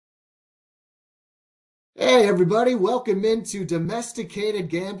Hey, everybody, welcome into Domesticated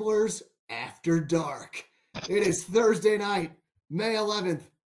Gamblers After Dark. It is Thursday night, May 11th.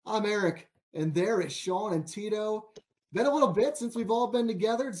 I'm Eric, and there is Sean and Tito. Been a little bit since we've all been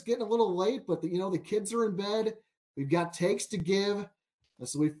together. It's getting a little late, but the kids are in bed. We've got takes to give.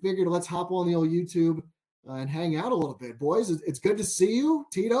 So we figured let's hop on the old YouTube and hang out a little bit. Boys, it's good to see you.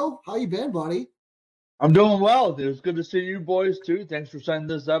 Tito, how you been, buddy? I'm doing well. It was good to see you boys too. Thanks for setting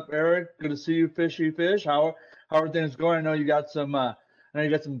this up, Eric. Good to see you, Fishy Fish. How are things going? I know you got some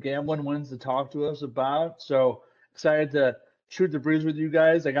gambling wins to talk to us about. So excited to shoot the breeze with you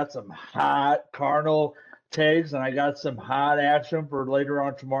guys. I got some hot Cardinal takes and I got some hot action for later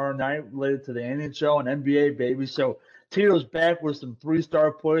on tomorrow night related to the NHL and NBA, baby. So Tito's back with some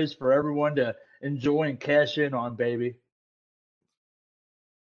three-star plays for everyone to enjoy and cash in on, baby.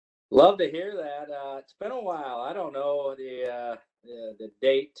 Love to hear that. It's been a while. I don't know the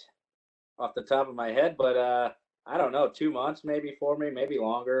date off the top of my head, but I don't know, 2 months maybe for me, maybe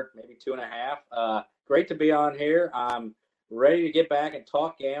longer, maybe two and a half. Great to be on here. I'm ready to get back and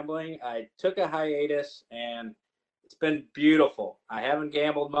talk gambling. I took a hiatus and it's been beautiful. I haven't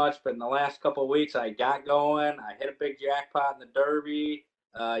gambled much, but in the last couple of weeks I got going. I hit a big jackpot in the Derby.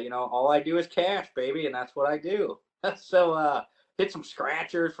 All I do is cash, baby, and that's what I do. So hit some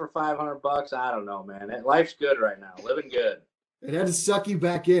scratchers for $500. I don't know, man. Life's good right now. Living good. It had to suck you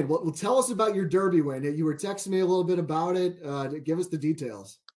back in. Well, tell us about your Derby win. You were texting me a little bit about it. Give us the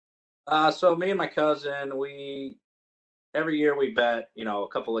details. So me and my cousin, we every year we bet, a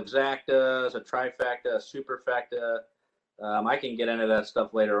couple exactas, a trifecta, a superfecta. I can get into that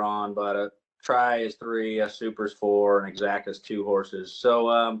stuff later on, but a tri is three, a super's four, and exacta is two horses.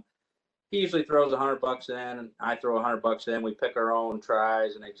 So he usually throws $100 in, and I throw $100 in. We pick our own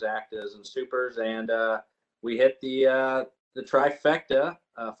tries and exactas and supers, and we hit the trifecta,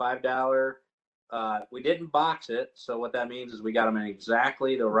 $5. We didn't box it, so what that means is we got them in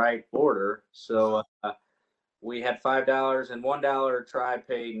exactly the right order. So we had $5 and $1 try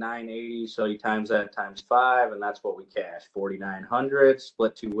paid 980. So you times that times five, and that's what we cashed. 4,900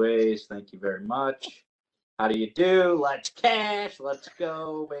 split two ways. Thank you very much. How do you do? Let's cash. Let's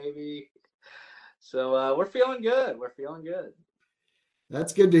go, baby. So we're feeling good. We're feeling good.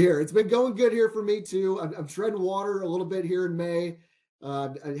 That's good to hear. It's been going good here for me too. I'm treading water a little bit here in May.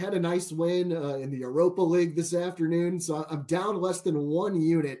 I had a nice win in the Europa League this afternoon, so I'm down less than 1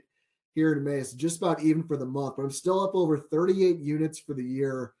 unit here in May. It's just about even for the month, but I'm still up over 38 units for the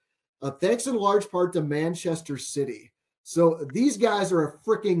year. Thanks in large part to Manchester City. So these guys are a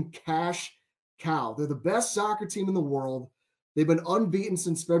freaking cash cow. They're the best soccer team in the world. They've been unbeaten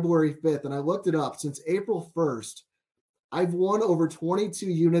since February 5th, and I looked it up. Since April 1st, I've won over 22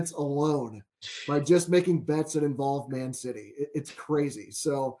 units alone by just making bets that involve Man City. It's crazy.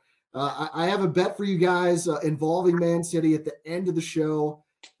 So I have a bet for you guys involving Man City at the end of the show,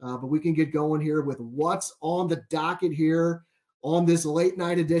 but we can get going here with what's on the docket here on this late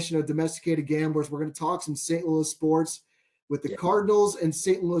night edition of Domesticated Gamblers. We're going to talk some St. Louis sports with the Yeah. Cardinals and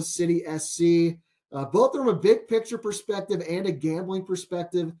St. Louis City SC, both from a big picture perspective and a gambling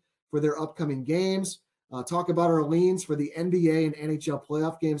perspective for their upcoming games. Talk about our leans for the NBA and NHL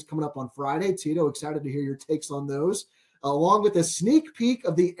playoff games coming up on Friday. Tito, excited to hear your takes on those, along with a sneak peek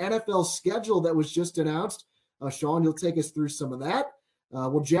of the NFL schedule that was just announced. Sean, you'll take us through some of that.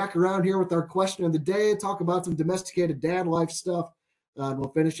 We'll jack around here with our question of the day, talk about some domesticated dad life stuff, and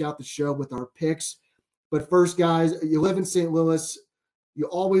we'll finish out the show with our picks. But first, guys, you live in St. Louis. You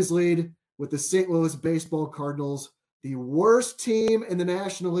always lead with the St. Louis Baseball Cardinals, the worst team in the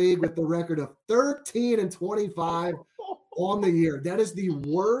National League with the record of 13-25 on the year. That is the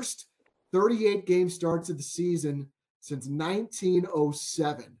worst 38 game starts of the season since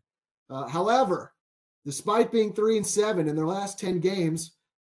 1907. However, despite being 3-7 in their last 10 games,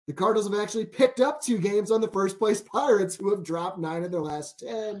 the Cardinals have actually picked up 2 games on the first place Pirates, who have dropped 9 of their last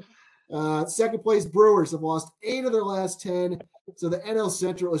 10. Second place Brewers have lost 8 of their last 10. So the NL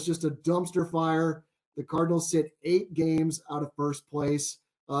Central is just a dumpster fire. The Cardinals sit 8 games out of first place.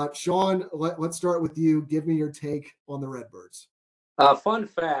 Sean, let's start with you. Give me your take on the Redbirds. Fun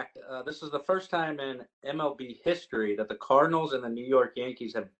fact, this is the first time in MLB history that the Cardinals and the New York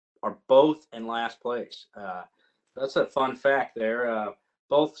Yankees are both in last place. That's a fun fact there.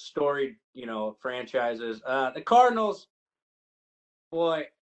 Both storied, franchises. The Cardinals, boy,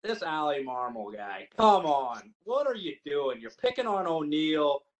 this Ali Marmol guy, come on. What are you doing? You're picking on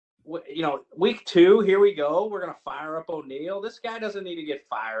O'Neill. Week 2, here we go. We're going to fire up O'Neill. This guy doesn't need to get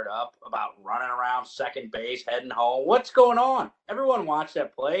fired up about running around second base, heading home. What's going on? Everyone watched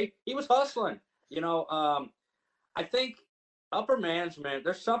that play. He was hustling. I think upper management,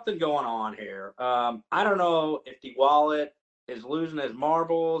 there's something going on here. I don't know if the wallet is losing his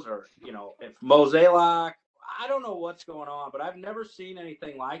marbles or, if Mozeliak, I don't know what's going on, but I've never seen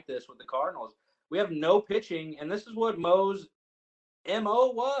anything like this with the Cardinals. We have no pitching, and this is what Mo's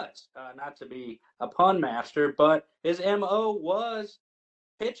MO was. Not to be a pun master, but his MO was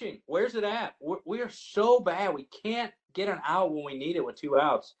pitching. Where's it at? We are so bad. We can't get an out when we need it with 2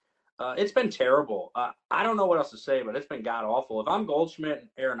 outs. It's been terrible. I don't know what else to say, but it's been god awful. If I'm Goldschmidt and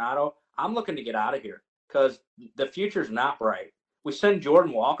Arenado, I'm looking to get out of here because the future's not bright. We send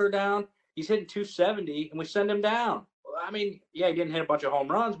Jordan Walker down. He's hitting 270, and we send him down. I mean, yeah, he didn't hit a bunch of home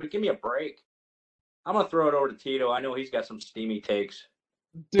runs, but give me a break. I'm going to throw it over to Tito. I know he's got some steamy takes.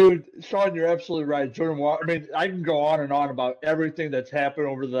 Dude, Sean, you're absolutely right. Jordan Walker. I mean, I can go on and on about everything that's happened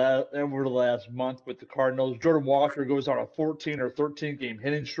over the last month with the Cardinals. Jordan Walker goes on a 14 or 13 game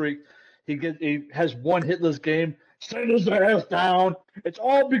hitting streak. He has one hitless game. Send his ass down. It's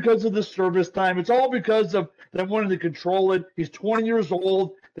all because of the service time. It's all because of them wanting to control it. He's 20 years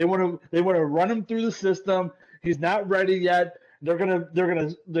old. They want to run him through the system. He's not ready yet. They're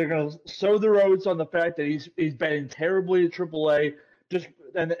gonna sow their oats on the fact that he's batting terribly at AAA.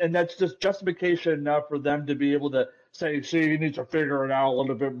 And that's just justification enough for them to be able to say, see, he needs to figure it out a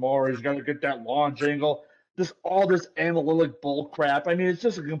little bit more. He's got to get that launch angle. All this analytic bull crap. I mean, it's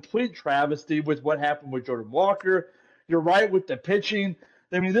just a complete travesty with what happened with Jordan Walker. You're right with the pitching.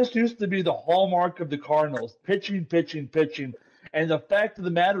 I mean, this used to be the hallmark of the Cardinals: pitching, pitching, pitching. And the fact of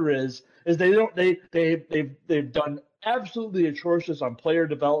the matter is they've done absolutely atrocious on player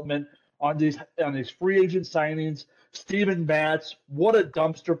development, on these free agent signings. Steven Matz, what a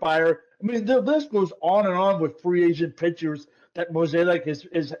dumpster fire. I mean, the list goes on and on with free agent pitchers that Mozeliak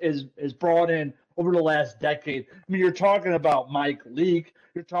has brought in over the last decade. I mean, you're talking about Mike Leake.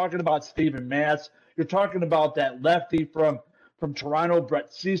 You're talking about Steven Matz. You're talking about that lefty from Toronto,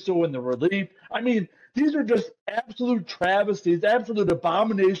 Brett Cecil in the relief. I mean, these are just absolute travesties, absolute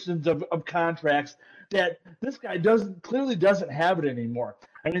abominations of contracts that this guy clearly doesn't have it anymore.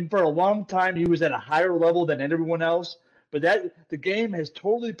 I mean, for a long time, he was at a higher level than everyone else, but the game has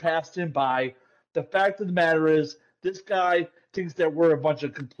totally passed him by. The fact of the matter is, this guy thinks that we're a bunch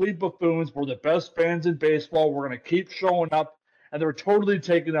of complete buffoons. We're the best fans in baseball. We're going to keep showing up, and they're totally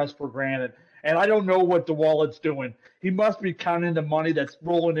taking us for granted. And I don't know what the wallet's doing. He must be counting the money that's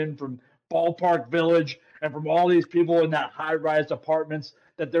rolling in from Ballpark Village and from all these people in that high-rise apartments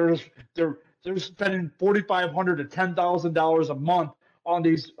that they're spending $4,500 to $10,000 a month on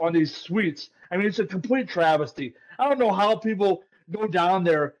these suites. I mean, it's a complete travesty. I don't know how people go down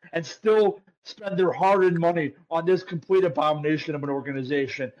there and still spend their hard-earned money on this complete abomination of an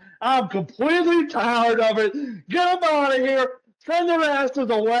organization. I'm completely tired of it. Get them out of here. Send their asses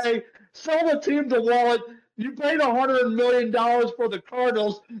away. Sell the team to Wallet. You paid $100 million for the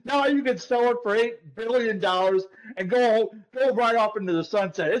Cardinals. Now you can sell it for $8 billion and go right off into the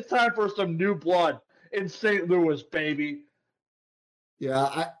sunset. It's time for some new blood in St. Louis, baby.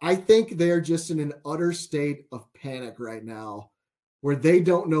 Yeah, I think they're just in an utter state of panic right now where they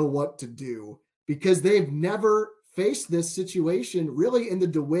don't know what to do because they've never faced this situation really in the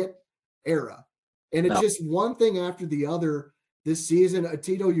DeWitt era. And it's just one thing after the other this season.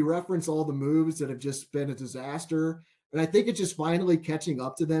 Tito, you reference all the moves that have just been a disaster. And I think it's just finally catching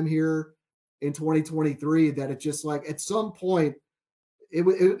up to them here in 2023 that it's just like at some point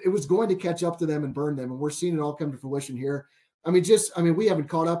it was going to catch up to them and burn them. And we're seeing it all come to fruition here. I mean, we haven't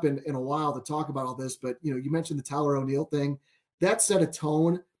caught up in a while to talk about all this, but you mentioned the Tyler O'Neill thing. That set a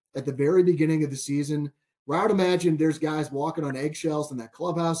tone at the very beginning of the season where I would imagine there's guys walking on eggshells in that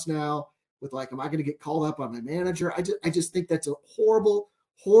clubhouse now with like, am I going to get called up on my manager? I just think that's a horrible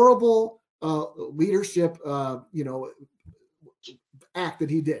leadership, act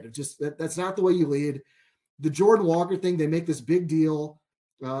that he did. That's not the way you lead. The Jordan Walker thing, they make this big deal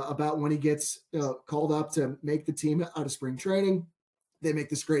about when he gets called up to make the team out of spring training. They make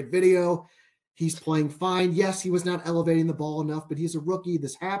this great video. He's playing fine. Yes, he was not elevating the ball enough, but he's a rookie.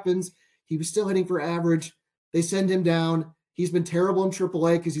 This happens. He was still hitting for average. They send him down. He's been terrible in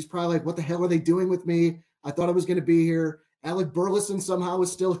AAA because he's probably like, what the hell are they doing with me? I thought I was going to be here. Alec Burleson somehow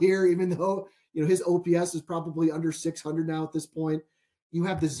is still here, even though his OPS is probably under 600 now at this point. You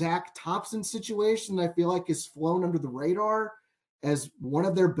have the Zach Thompson situation that I feel like has flown under the radar as one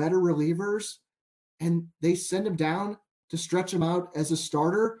of their better relievers, and they send him down to stretch him out as a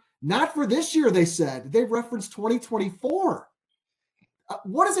starter. Not for this year, they said. They referenced 2024.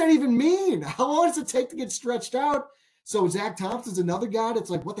 What does that even mean? How long does it take to get stretched out? So Zach Thompson's another guy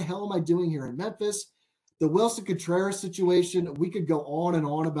that's like, what the hell am I doing here in Memphis? The Wilson Contreras situation, we could go on and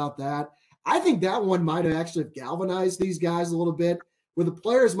on about that. I think that one might have actually galvanized these guys a little bit, where the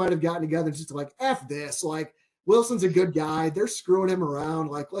players might have gotten together just to like, F this. Like, Wilson's a good guy. They're screwing him around.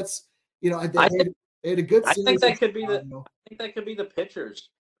 Like, let's, they had a good I series. think that could be the pitchers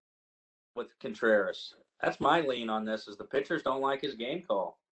with Contreras. That's my lean on this. Is the pitchers don't like his game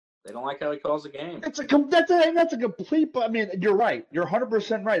call. They don't like how he calls the game. That's a complete. I mean, you're right. You're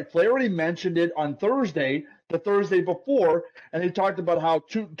 100% right. Flaherty mentioned it on Thursday, the Thursday before, and they talked about how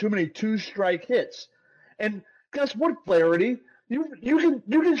too many 2-strike hits. And guess what, Flaherty? You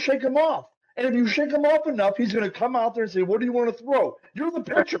can shake him off. And if you shake him off enough, he's going to come out there and say, "What do you want to throw?" You're the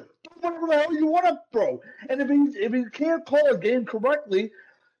pitcher. Throw whatever the hell you want to throw. And if he can't call a game correctly,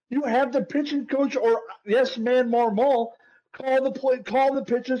 you have the pitching coach or yes man Marmol call the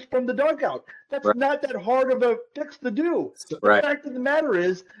pitches from the dugout. That's right. Not that hard of a fix to do. Right. The fact of the matter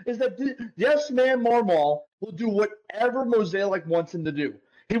is that yes man Marmol will do whatever Mosaic wants him to do.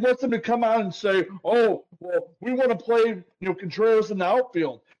 He wants them to come out and say, "Oh, well, we want to play, Contreras in the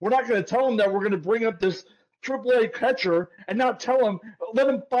outfield." We're not going to tell him that we're going to bring up this AAA catcher and not tell him, let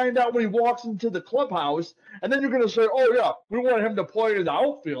him find out when he walks into the clubhouse, and then you're going to say, "Oh yeah, we want him to play in the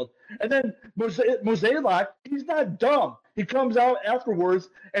outfield." And then Mosaic, he's not dumb. He comes out afterwards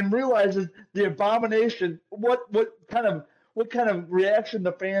and realizes the abomination. What kind of reaction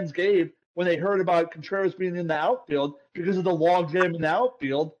the fans gave when they heard about Contreras being in the outfield because of the log jam in the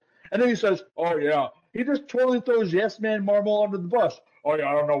outfield. And then he says, "Oh, yeah." He just totally throws yes man Marmol under the bus. "Oh, yeah,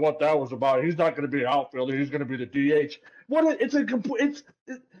 I don't know what that was about. He's not going to be an outfielder. He's going to be the DH."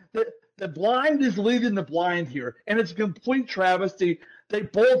 The blind is leading the blind here, and it's a complete travesty. They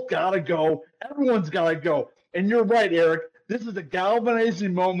both got to go. Everyone's got to go. And you're right, Eric. This is a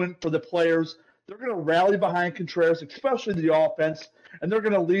galvanizing moment for the players. They're going to rally behind Contreras, especially the offense, and they're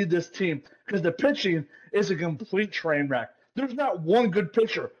going to lead this team because the pitching is a complete train wreck. There's not one good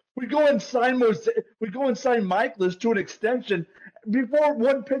pitcher. We go and sign Michaelis to an extension before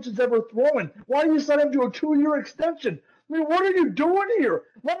one pitch is ever thrown. Why do you sign him to a 2-year extension? I mean, what are you doing here?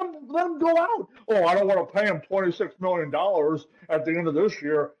 Let him go out. "Oh, I don't want to pay him $26 million at the end of this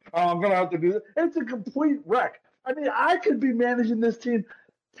year. I'm going to have to do this." It's a complete wreck. I mean, I could be managing this team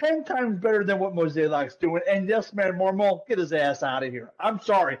 10 times better than what Mosaic's doing. And yes, man, Marmol, get his ass out of here. I'm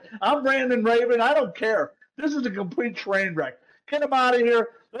sorry. I'm Brandon Raven. I don't care. This is a complete train wreck. Get him out of here.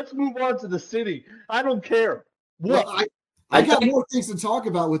 Let's move on to the city. I don't care. Well, I got more things to talk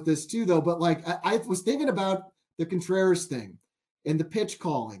about with this too, though. But like, I was thinking about the Contreras thing and the pitch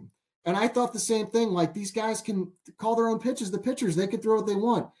calling, and I thought the same thing. Like, these guys can call their own pitches. The pitchers, they can throw what they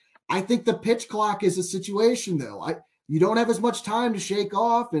want. I think the pitch clock is a situation, though. You don't have as much time to shake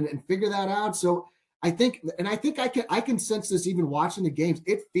off and figure that out. So I think I can sense this even watching the games.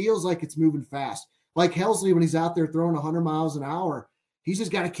 It feels like it's moving fast. Like Helsley, when he's out there throwing 100 miles an hour, he's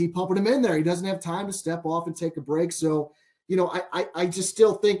just got to keep pumping him in there. He doesn't have time to step off and take a break. So, I just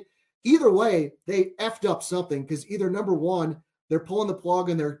still think either way, they effed up something, because either, number one, they're pulling the plug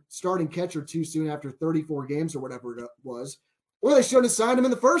and they're starting catcher too soon after 34 games or whatever it was, or they shouldn't have signed him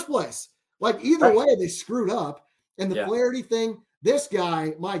in the first place. Like, either way, they screwed up. And the Flaherty thing, this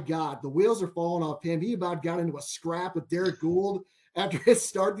guy, my God, the wheels are falling off him. He about got into a scrap with Derek Gould after his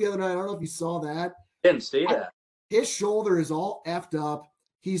start the other night. I don't know if you saw that. Didn't see that. His shoulder is all effed up.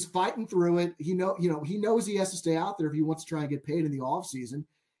 He's fighting through it. He knows he has to stay out there if he wants to try and get paid in the offseason.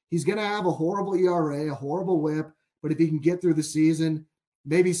 He's going to have a horrible ERA, a horrible whip, but if he can get through the season,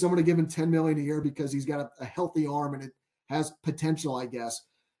 maybe someone to give him $10 million a year because he's got a healthy arm and it has potential, I guess.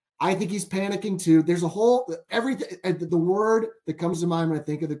 I think he's panicking too. There's everything. The word that comes to mind when I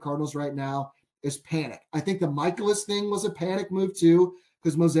think of the Cardinals right now is panic. I think the Michaelis thing was a panic move too,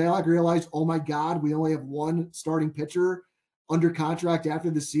 because Mosaic realized, oh my God, we only have one starting pitcher under contract after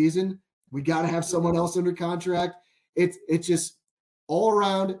the season. We got to have someone else under contract. It's just all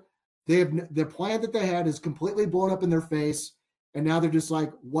around. The plan that they had is completely blown up in their face, and now they're just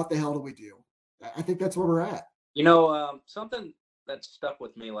like, what the hell do we do? I think that's where we're at. Something that stuck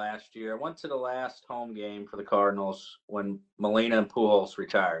with me last year. I went to the last home game for the Cardinals when Molina and Pujols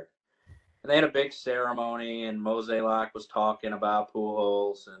retired. And they had a big ceremony, and Mozeliak was talking about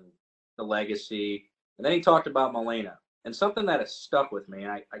Pujols and the legacy. And then he talked about Molina. And something that has stuck with me,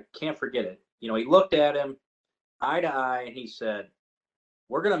 and I can't forget it. He looked at him eye to eye, and he said,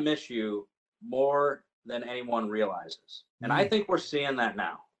 "We're going to miss you more than anyone realizes." And I think we're seeing that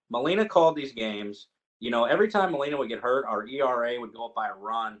now. Molina called these games. Every time Molina would get hurt, our ERA would go up by a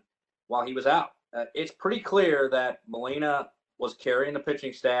run while he was out. It's pretty clear that Molina was carrying the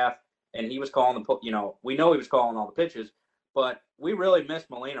pitching staff, and he was calling we know he was calling all the pitches, but we really miss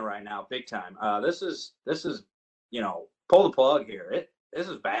Molina right now, big time. This is pull the plug here. This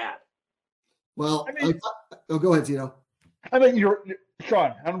is bad. Well, I mean, go ahead, Tito. I mean, you're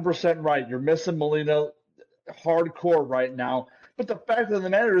Sean, 100% right. You're missing Molina hardcore right now. But the fact of the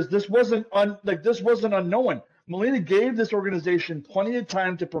matter is, this wasn't unknown. Molina gave this organization plenty of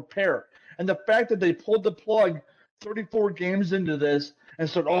time to prepare, and the fact that they pulled the plug 34 games into this and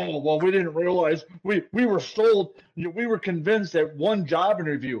said, "Oh, well, we didn't realize we were sold. We were convinced at one job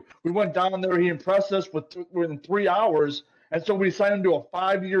interview. We went down there. He impressed us within 3 hours, and so we signed him to a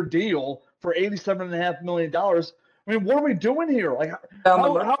 5-year deal for $87.5 million." I mean, what are we doing here? Like,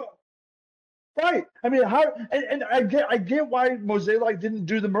 how right. I mean, how and I get why Mosaic didn't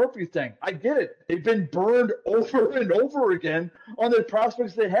do the Murphy thing. I get it. They've been burned over and over again on the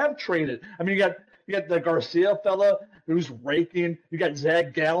prospects they have traded. I mean, you got the Garcia fella who's raking. You got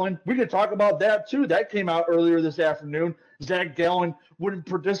Zach Gallen. We could talk about that too. That came out earlier this afternoon. Zach Gallen wouldn't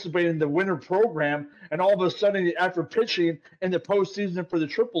participate in the winter program, and all of a sudden, after pitching in the postseason for the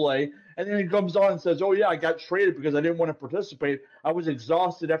AAA, and then he comes on and says, "Oh yeah, I got traded because I didn't want to participate. I was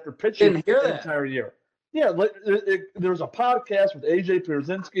exhausted after pitching the entire year." Yeah, there was a podcast with AJ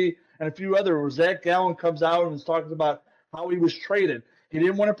Pierzynski and a few other where Zach Gallen comes out and is talking about how he was traded. He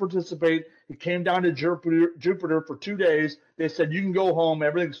didn't want to participate. He came down to Jupiter for 2 days. They said, "You can go home.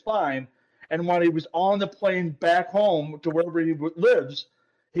 Everything's fine." And when he was on the plane back home to wherever he lives,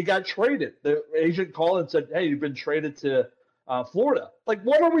 he got traded. The agent called and said, "Hey, you've been traded to Florida." Like,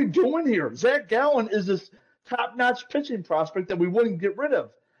 what are we doing here? Zach Gallen is this top-notch pitching prospect that we wouldn't get rid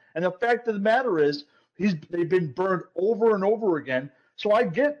of. And the fact of the matter is, they've been burned over and over again. So I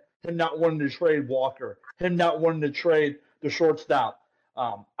get him not wanting to trade Walker, him not wanting to trade the shortstop.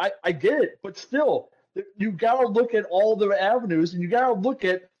 I get it, but still, you got to look at all the avenues, and you got to look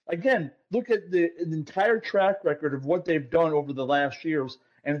at the entire track record of what they've done over the last years,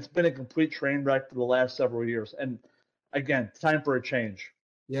 and it's been a complete train wreck for the last several years. And again, it's time for a change.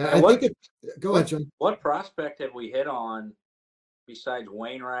 Yeah, go ahead, John. What prospect have we hit on besides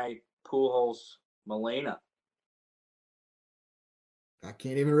Wainwright, Pujols, Molina? I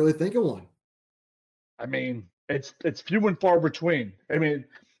can't even really think of one. I mean, it's few and far between. I mean,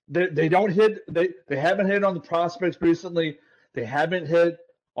 they don't hit. They haven't hit on the prospects recently. They haven't hit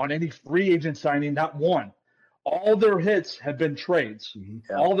on any free agent signing, not one. All their hits have been trades. Mm-hmm.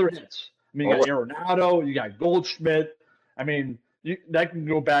 Yeah. All their hits. I mean, you got Arenado, you got Goldschmidt. I mean, that can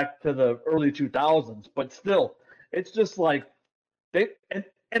go back to the early 2000s, but still, it's just like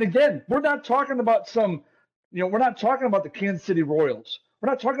and again, we're not talking about we're not talking about the Kansas City Royals. We're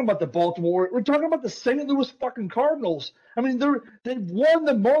not talking about the Baltimore. We're talking about the St. Louis fucking Cardinals. I mean, they've won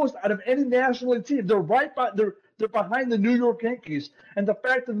the most out of any National League team. They're behind the New York Yankees. And the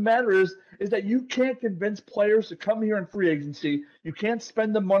fact of the matter is that you can't convince players to come here in free agency. You can't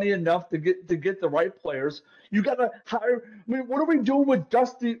spend the money enough to get the right players. You got to hire. I mean, what are we doing with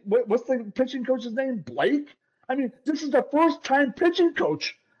Dusty? What's the pitching coach's name? Blake? I mean, this is the first-time pitching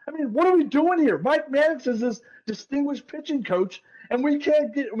coach. I mean, what are we doing here? Mike Maddox is this distinguished pitching coach, and we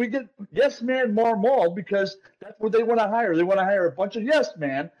get yes man Marmol because that's what they want to hire. They want to hire a bunch of yes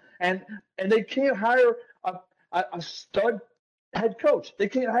man, and they can't hire a stud head coach. They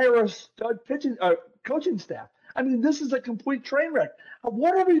can't hire a stud coaching staff. I mean, this is a complete train wreck.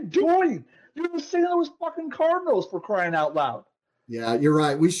 What are we doing? You're the St. Louis fucking Cardinals, for crying out loud. Yeah, you're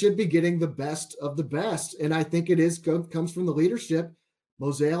right. We should be getting the best of the best, and I think comes from the leadership.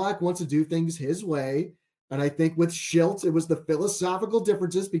 Mosaic wants to do things his way. And I think with Schilt, it was the philosophical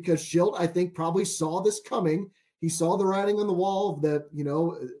differences because Schilt, I think, probably saw this coming. He saw the writing on the wall that, we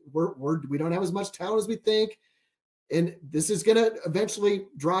don't have as much talent as we think. And this is going to eventually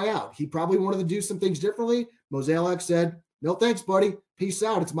dry out. He probably wanted to do some things differently. Mosaic said, "No, thanks, buddy. Peace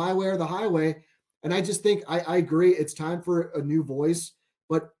out. It's my way or the highway." And I just think I agree. It's time for a new voice.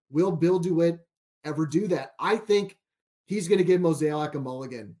 But will Bill DeWitt ever do that? I think he's going to give Mosaic a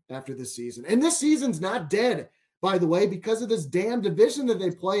mulligan after this season. And this season's not dead, by the way, because of this damn division that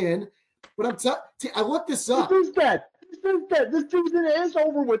they play in. But I looked this up. This is that. This season is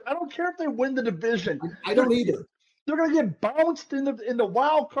over with. I don't care if they win the division. I don't either. They're going to get bounced in the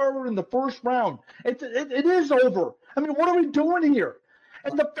wild card in the first round. It is over. I mean, what are we doing here?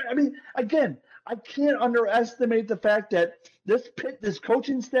 And again, I can't underestimate the fact that this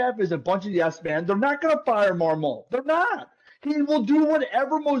coaching staff is a bunch of yes men. They're not going to fire Marmol. They're not. He will do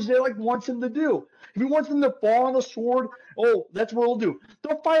whatever Mosaic wants him to do. If he wants him to fall on the sword, that's what he'll do.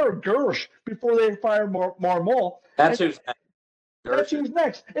 They'll fire Gersh before they fire Marmol. That's who's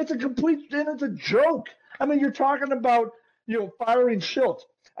next. It's a joke. I mean, you're talking about firing Schilt.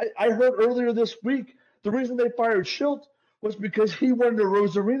 I heard earlier this week the reason they fired Schilt was because he wanted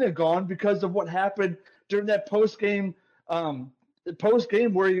Rosarina gone because of what happened during that post-game post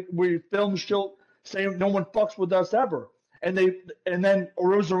game where he filmed Schilt saying no one fucks with us ever, and then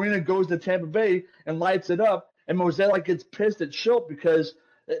Rosarina goes to Tampa Bay and lights it up, and Mozeliak gets pissed at Schilt because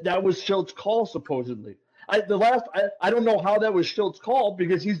that was Schilt's call supposedly. I don't know how that was Schilt's call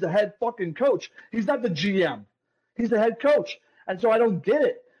because he's the head fucking coach. He's not the GM. He's the head coach, and so I don't get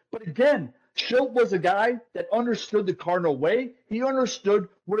it. But again, Schilt was a guy that understood the Cardinal way. He understood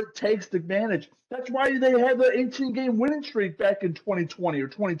what it takes to manage. That's why they had the 18-game winning streak back in 2020 or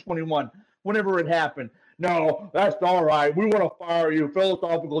 2021, whenever it happened. No, that's all right. We want to fire you.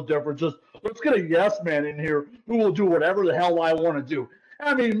 Philosophical differences. Let's get a yes man in here who will do whatever the hell I want to do.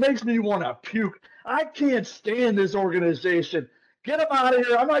 I mean, it makes me want to puke. I can't stand this organization. Get them out of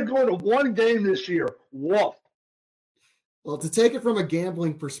here. I'm not going to one game this year. Woof. Well, to take it from a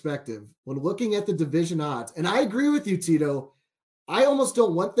gambling perspective, when looking at the division odds, and I agree with you, Tito, I almost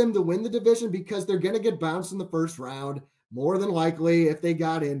don't want them to win the division because they're going to get bounced in the first round. More than likely, if they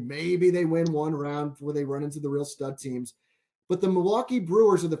got in, maybe they win one round before they run into the real stud teams. But the Milwaukee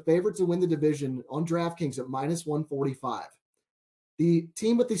Brewers are the favorite to win the division on DraftKings at minus 145. The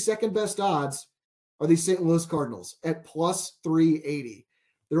team with the second best odds are the St. Louis Cardinals at plus 380.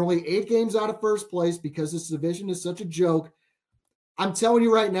 They're only 8 games out of first place because this division is such a joke. I'm telling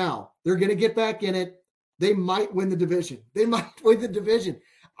you right now, they're going to get back in it. They might win the division.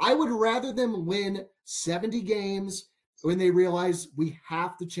 I would rather them win 70 games when they realize we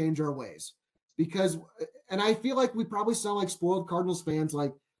have to change our ways. Because, and I feel like we probably sound like spoiled Cardinals fans,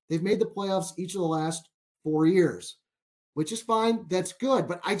 like they've made the playoffs each of the last 4 years, which is fine. That's good.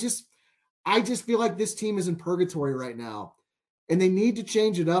 But I just feel like this team is in purgatory right now. And they need to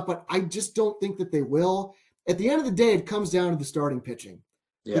change it up, but I just don't think that they will. At the end of the day, it comes down to the starting pitching.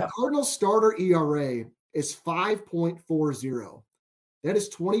 Yeah. The Cardinals starter ERA is 5.40. That is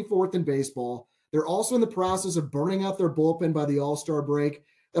 24th in baseball. They're also in the process of burning out their bullpen by the All-Star break.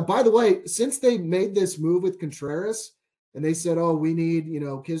 By the way, since they made this move with Contreras, and they said, oh, we need,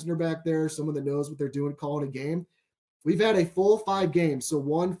 Kisner back there, someone that knows what they're doing, calling a game. We've had a full 5 games, so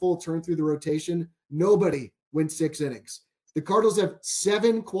one full turn through the rotation. Nobody went 6 innings. The Cardinals have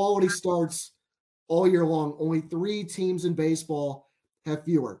 7 quality starts all year long. Only 3 teams in baseball have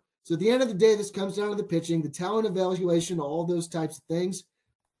fewer. So at the end of the day, this comes down to the pitching, the talent evaluation, all those types of things.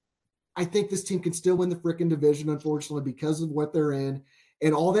 I think this team can still win the freaking division, unfortunately, because of what they're in.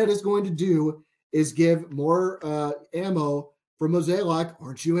 And all that is going to do is give more ammo for Mozeliak.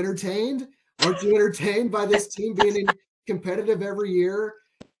 Aren't you entertained? Aren't you entertained by this team being competitive every year?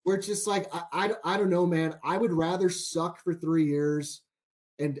 Where it's just like, I don't know, man. I would rather suck for 3 years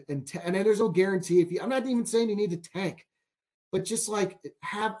and there's no guarantee. I'm not even saying you need to tank, but just like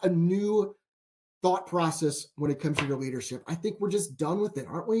have a new thought process when it comes to your leadership. I think we're just done with it,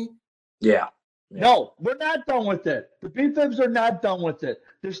 aren't we? Yeah. No, we're not done with it. The B-Fibs are not done with it.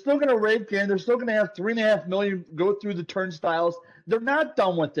 They're still going to rake in. They're still going to have $3.5 million go through the turnstiles. They're not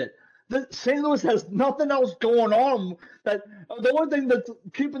done with it. St. Louis has nothing else going on. That the only thing that's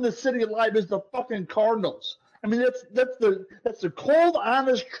keeping the city alive is the fucking Cardinals. I mean, that's the cold,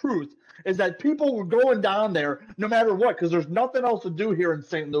 honest truth. Is that people were going down there no matter what because there's nothing else to do here in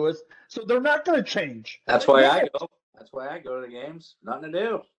St. Louis, so they're not going to change. That's why I go. That's why I go to the games. Nothing to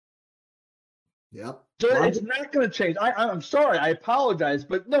do. Yep. So it's not going to change. I'm sorry. I apologize.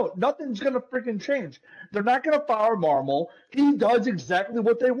 But no, nothing's going to freaking change. They're not going to fire Marmol. He does exactly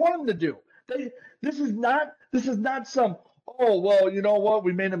what they want him to do. This is not some, oh, well, you know what?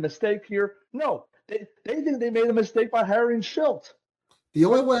 We made a mistake here. No, they think they made a mistake by hiring Schilt. The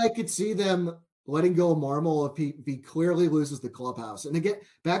only way I could see them letting go of Marmol if he clearly loses the clubhouse. And again,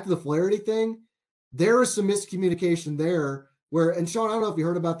 back to the Flaherty thing, there is some miscommunication there. Where, and Sean, I don't know if you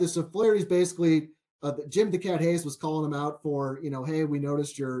heard about this. So Flaherty's basically, Jim the Cat Hayes was calling him out for, hey, we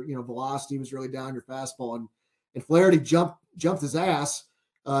noticed your, velocity was really down, your fastball. And Flaherty jumped his ass,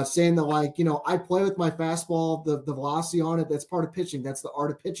 saying that, like, I play with my fastball, the velocity on it, that's part of pitching. That's the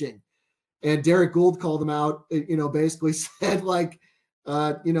art of pitching. And Derek Gould called him out, basically said, like,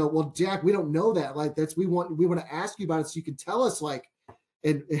 well, Jack, we don't know that. Like, we want to ask you about it so you can tell us, like,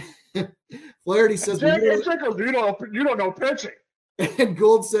 and Flaherty says, Jack, you don't know pitching. And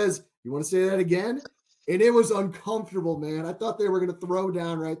Gould says, you want to say that again? And it was uncomfortable, man. I thought they were going to throw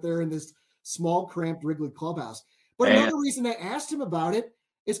down right there in this small, cramped Wrigley clubhouse. But another reason I asked him about it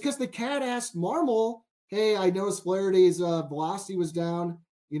is because the Cat asked Marmol, hey, I noticed Flaherty's velocity was down.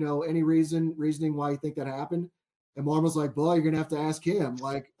 Any reasoning why you think that happened? And Marmol's like, boy, you're going to have to ask him.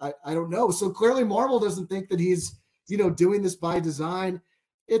 Like, I don't know. So clearly Marmol doesn't think that he's, doing this by design.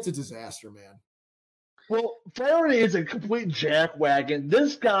 It's a disaster, man. Well, Flaherty is a complete jackwagon.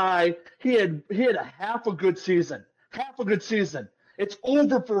 This guy, he had a half a good season. half a good season. It's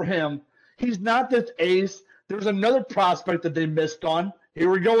over for him. He's not this ace. There's another prospect that they missed on. Here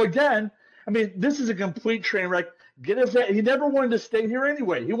we go again. I mean, this is a complete train wreck. He never wanted to stay here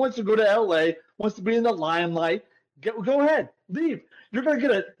anyway. He wants to go to LA, wants to be in the limelight. Go ahead, leave. You're gonna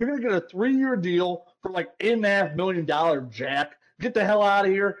get a 3-year deal for like $8.5 million, Jack. Get the hell out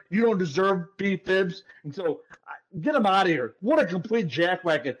of here. You don't deserve B-fibs. And so get him out of here. What a complete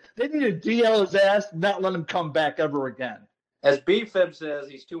jackracket. They need to DL his ass and not let him come back ever again. As B-fib says,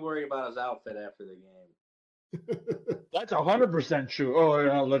 he's too worried about his outfit after the game. That's 100% true. Oh,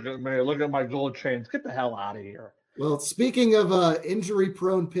 yeah, look at me. Look at my gold chains. Get the hell out of here. Well, speaking of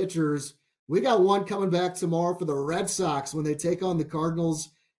injury-prone pitchers, we got one coming back tomorrow for the Red Sox when they take on the Cardinals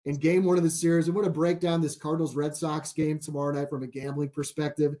in game 1 of the series. I'm going to break down this Cardinals-Red Sox game tomorrow night from a gambling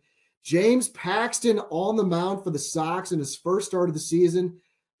perspective. James Paxton on the mound for the Sox in his first start of the season,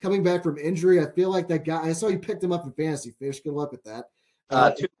 coming back from injury. I feel like that guy – I saw you picked him up in Fantasy Fish. Good luck with that.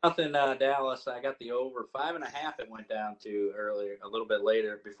 2-0 Dallas. I got the over 5.5. It went down to earlier, a little bit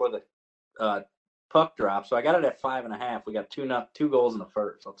later before the puck drop. So I got it at 5.5. We got 2 goals in the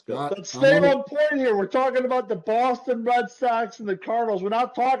first. Let's go. Let's stay on point here. We're talking about the Boston Red Sox and the Cardinals. We're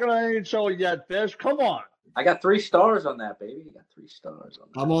not talking about NHL yet, Fish. Come on. I got 3 stars on that, baby. I got 3 stars on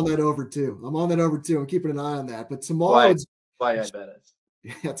that. I'm on that over too. I'm keeping an eye on that. But tomorrow, why I bet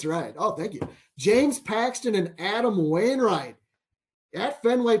it. That's right. Oh, thank you. James Paxton and Adam Wainwright at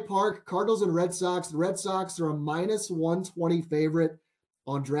Fenway Park, Cardinals and Red Sox. The Red Sox are a -120 favorite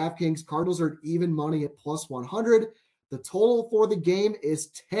on DraftKings. Cardinals are at even money at +100. The total for the game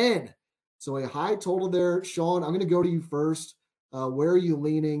is 10. So a high total there. Sean, I'm going to go to you first. Where are you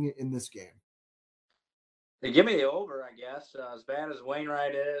leaning in this game? They give me the over, I guess. As bad as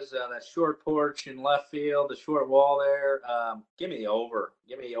Wainwright is, that short porch in left field, the short wall there, give me the over.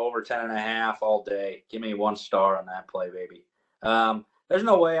 Give me over 10.5 all day. Give me 1 star on that play, baby. There's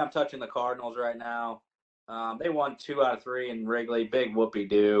no way I'm touching the Cardinals right now. They won 2 out of 3 in Wrigley. Big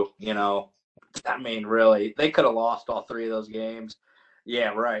whoopee-doo, you know. I mean, really, they could have lost all 3 of those games. Yeah,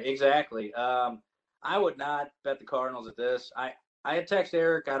 right, exactly. I would not bet the Cardinals at this. I had texted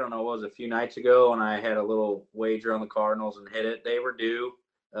Eric, I don't know, what was it, a few nights ago, and I had a little wager on the Cardinals and hit it. They were due.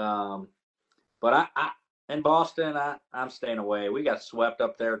 But I in Boston, I'm staying away. We got swept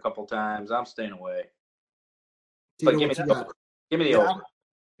up there a couple times. I'm staying away. But give me the over. Give me the over.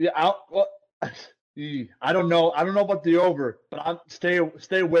 I don't know. I don't know about the over, but I'm stay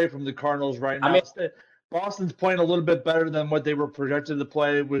away from the Cardinals right now. I mean, Boston's playing a little bit better than what they were projected to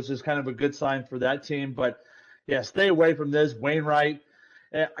play, which is kind of a good sign for that team. But yeah, stay away from this. Wainwright.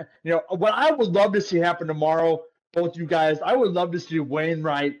 What I would love to see happen tomorrow, both you guys, I would love to see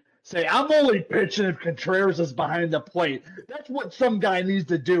Wainwright say, I'm only pitching if Contreras is behind the plate. That's what some guy needs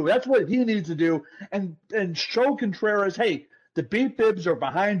to do. That's what he needs to do. And show Contreras, hey, the B-fibs are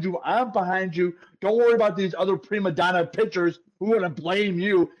behind you. I'm behind you. Don't worry about these other prima donna pitchers who are going to blame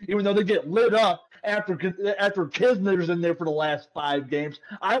you, even though they get lit up after Kisner's in there for the last 5 games.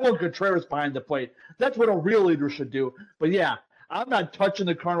 I want Contreras behind the plate. That's what a real leader should do. But, yeah, I'm not touching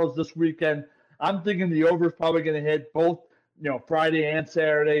the Cardinals this weekend. I'm thinking the over is probably going to hit both, Friday and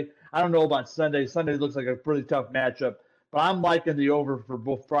Saturday. I don't know about Sunday. Sunday looks like a pretty tough matchup. But I'm liking the over for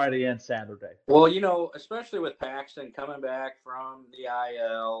both Friday and Saturday. Well, especially with Paxton coming back from the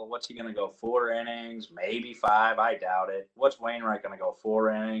IL, what's he going to go, 4 innings, maybe 5? I doubt it. What's Wainwright going to go,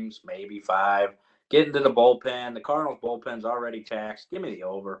 4 innings, maybe 5? Get into the bullpen. The Cardinals bullpen's already taxed. Give me the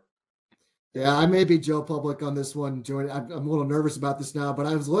over. Yeah, I may be Joe Public on this one, Joey. I'm a little nervous about this now, but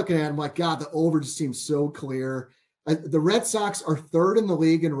I was looking at it. I'm like, God, the over just seems so clear. The Red Sox are 3rd in the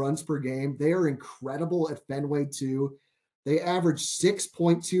league in runs per game. They are incredible at Fenway, too. They average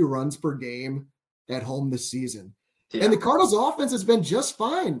 6.2 runs per game at home this season. Yeah. And the Cardinals offense has been just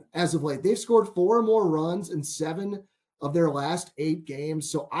fine as of late. They've scored 4 or more runs in 7 of their last 8 games.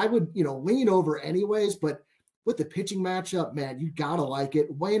 So I would, lean over anyways, but with the pitching matchup, man, you got to like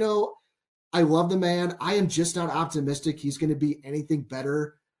it. Waino, I love the man. I am just not optimistic he's going to be anything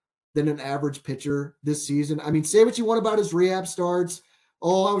better than an average pitcher this season. I mean, say what you want about his rehab starts.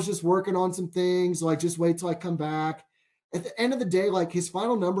 Oh, I was just working on some things. Like, just wait till I come back. At the end of the day, like, his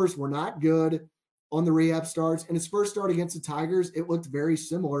final numbers were not good on the rehab starts. And his first start against the Tigers, it looked very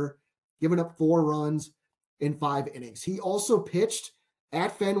similar, giving up 4 runs in 5 innings. He also pitched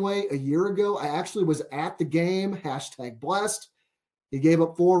at Fenway a year ago. I actually was at the game, #blessed. He gave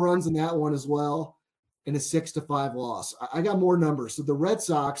up 4 runs in that one as well in a 6-5 loss. I got more numbers. So the Red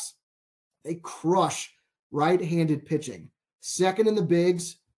Sox, they crush right-handed pitching. 2nd in the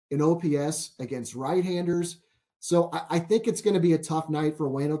bigs in OPS against right-handers. So I think it's going to be a tough night for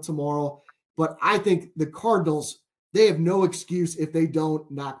Waino tomorrow. But I think the Cardinals they have no excuse if they don't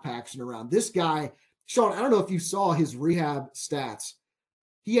knock Paxton around. This guy, Sean, I don't know if you saw his rehab stats.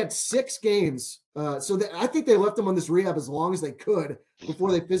 He had 6 games. I think they left him on this rehab as long as they could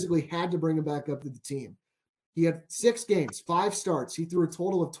before they physically had to bring him back up to the team. He had 6 games, 5 starts. He threw a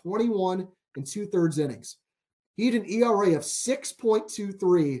total of 21 and 2/3 innings. He had an ERA of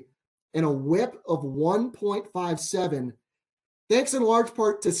 6.23 and a whip of 1.57, thanks in large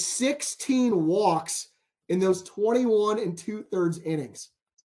part to 16 walks in those 21 and 2/3 innings.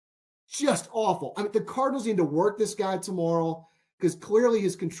 Just awful. I mean, the Cardinals need to work this guy tomorrow because clearly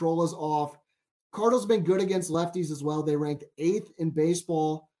his control is off. Cardinals have been good against lefties as well. They ranked 8th in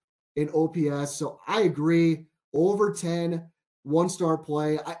baseball in OPS. So I agree. Over 10, 1-star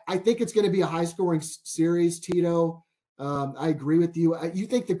play. I think it's going to be a high-scoring series, Tito. I agree with you. You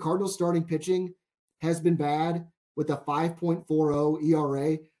think the Cardinals starting pitching has been bad with a 5.40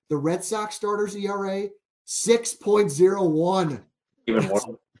 ERA? The Red Sox starters ERA, 6.01. Even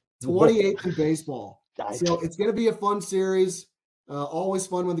more. 28th in baseball. So it's going to be a fun series. Always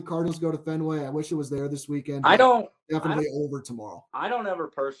fun when the Cardinals go to Fenway. I wish it was there this weekend. Definitely over tomorrow. I don't ever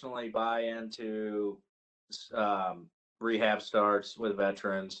personally buy into rehab starts with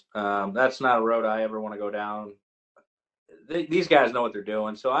veterans. That's not a road I ever want to go down. These guys know what they're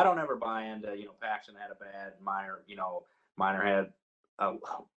doing, so I don't ever buy into, Paxton had a bad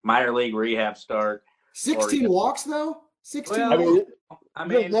minor league rehab start. 16 walks though. 16. Well, I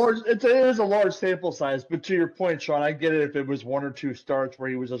mean, it is a large sample size, but to your point, Sean, I get it if it was 1 or 2 starts where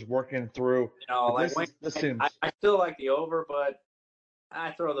he was just working through. This seems. I still like the over, but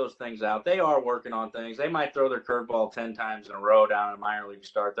I throw those things out. They are working on things. They might throw their curveball 10 times in a row down in a minor league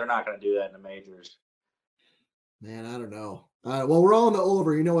start. They're not going to do that in the majors. Man, I don't know. Well, we're all in the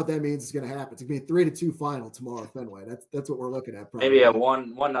over. You know what that means is going to happen. It's going to be a 3-2 final tomorrow at Fenway. That's what we're looking at. Probably. Maybe a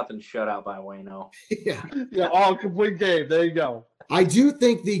 1-0 shutout by Waino. Yeah, all complete game. There you go. I do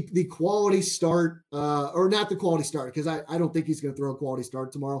think the quality start, or not the quality start, because I don't think he's going to throw a quality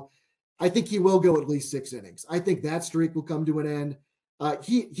start tomorrow. I think he will go at least 6 innings. I think that streak will come to an end.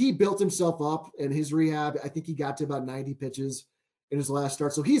 He built himself up in his rehab. I think he got to about 90 pitches in his last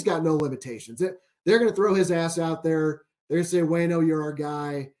start, so he's got no limitations. They're going to throw his ass out there. They're going to say, Waino, you're our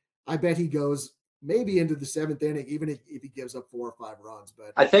guy. I bet he goes maybe into the 7th inning, even if he gives up 4 or 5 runs.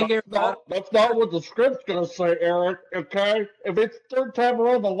 But I think that's not what the script's going to say, Eric. Okay, if it's 3rd time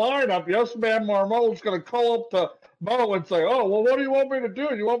around the lineup, yes, man, Marmole's going to call up to Mo and say, "Oh, well, what do you want me to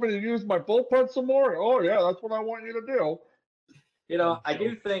do? You want me to use my bullpen some more?" "Oh, yeah, that's what I want you to do." I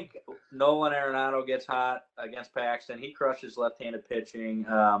do think Nolan Arenado gets hot against Paxton. He crushes left-handed pitching.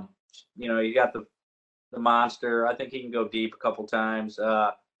 You got the monster. I think he can go deep a couple times.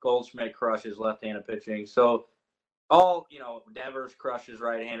 Goldschmidt crushes left-handed pitching. So Devers crushes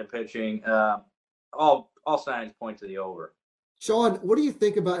right-handed pitching. All signs point to the over. Sean, what do you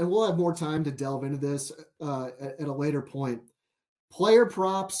think about, and we'll have more time to delve into this at a later point, player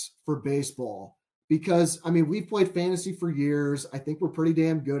props for baseball? Because, we've played fantasy for years. I think we're pretty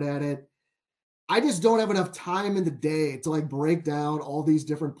damn good at it. I just don't have enough time in the day to break down all these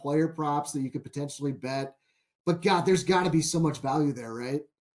different player props that you could potentially bet. But God, there's got to be so much value there, right?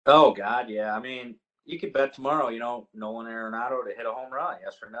 Oh God, yeah. You could bet tomorrow, Nolan Arenado to hit a home run,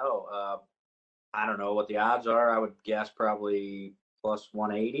 yes or no. I don't know what the odds are. I would guess probably plus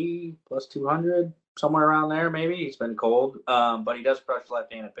 180, plus 200, somewhere around there. Maybe he's been cold, but he does crush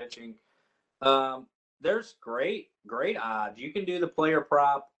left-handed pitching. There's great odds. You can do the player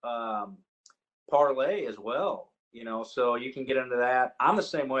prop parlay as well, so you can get into that. I'm the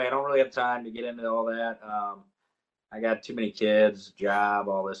same way. I don't really have time to get into all that. I got too many kids, job,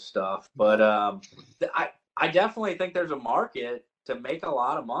 all this stuff. But I definitely think there's a market to make a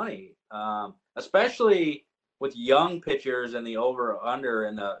lot of money, especially with young pitchers and the over/under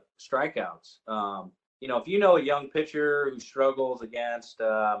and the strikeouts. If you know a young pitcher who struggles against,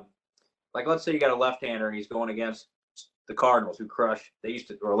 let's say you got a left-hander and he's going against the Cardinals, who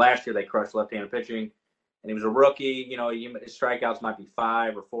last year they crushed left-handed pitching, and he was a rookie. His strikeouts might be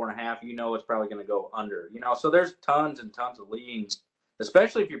 5 or 4.5. It's probably going to go under. So there's tons and tons of leagues,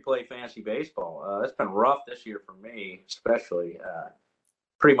 especially if you play fantasy baseball. It's been rough this year for me, especially.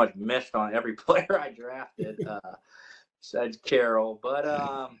 Pretty much missed on every player I drafted, besides Carroll.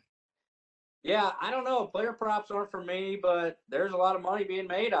 But yeah, I don't know. Player props aren't for me, but there's a lot of money being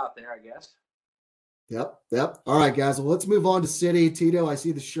made out there, I guess. Yep. All right, guys. Well, let's move on to City. Tito, I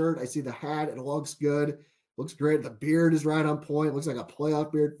see the shirt. I see the hat. It looks good. Looks great. The beard is right on point. Looks like a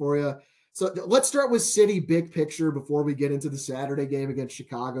playoff beard for you. So let's start with City big picture before we get into the Saturday game against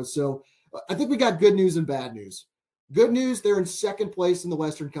Chicago. So I think we got good news and bad news. Good news, they're in 2nd place in the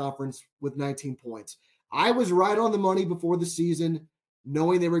Western Conference with 19 points. I was right on the money before the season,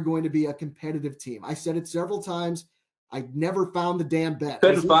 knowing they were going to be a competitive team. I said it several times. I never found the damn bet.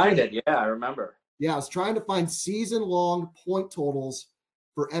 Couldn't find it. Yeah, I remember. Yeah, I was trying to find season-long point totals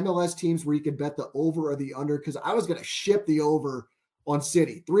for MLS teams where you could bet the over or the under, because I was going to ship the over on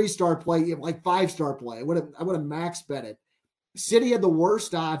City. 3-star play, like 5-star play. I would have max bet it. City had the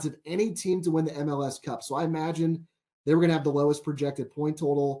worst odds of any team to win the MLS Cup. So I imagine they were going to have the lowest projected point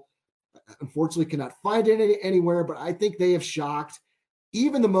total. Unfortunately, cannot find it anywhere, but I think they have shocked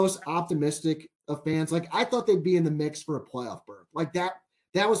even the most optimistic of fans. Like, I thought they'd be in the mix for a playoff berth. Like that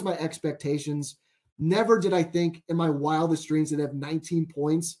was my expectations. Never did I think in my wildest dreams they'd have 19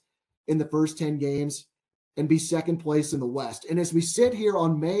 points in the first 10 games and be second place in the West. And as we sit here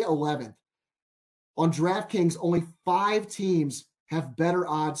on May 11th, on DraftKings, only 5 teams have better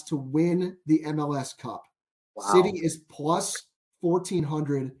odds to win the MLS Cup. Wow. City is plus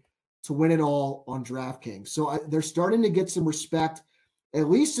 1,400 to win it all on DraftKings. So they're starting to get some respect, at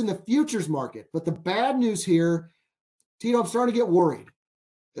least in the futures market. But the bad news here, Tito, I'm starting to get worried.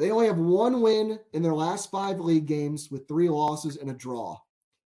 They only have 1 win in their last 5 league games with 3 losses and a draw.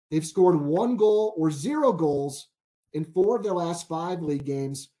 They've scored 1 goal or 0 goals in 4 of their last 5 league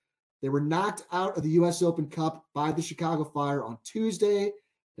games. They were knocked out of the U.S. Open Cup by the Chicago Fire on Tuesday.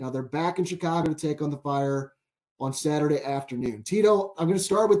 Now they're back in Chicago to take on the Fire on Saturday afternoon. Tito, I'm going to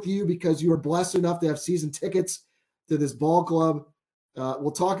start with you because you are blessed enough to have season tickets to this ball club.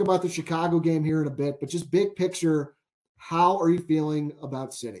 We'll talk about the Chicago game here in a bit, but just big picture, how are you feeling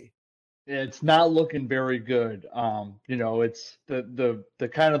about City? It's not looking very good. It's the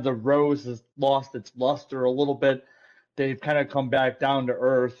kind of the rose has lost its luster a little bit. They've kind of come back down to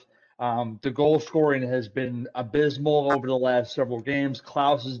earth. The goal scoring has been abysmal over the last several games.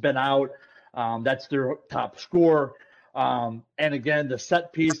 Klaus has been out. That's their top scorer. And again, the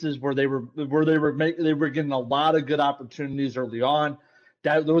set pieces where they were getting a lot of good opportunities early on.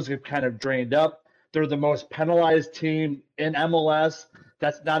 Those have kind of drained up. They're the most penalized team in MLS.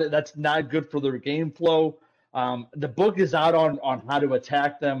 That's not good for their game flow. The book is out on how to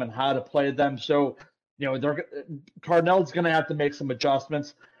attack them and how to play them. So, Cardinel's going to have to make some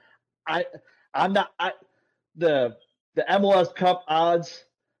adjustments. The MLS Cup odds.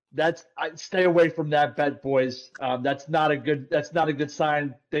 I stay away from that bet, boys. That's not a good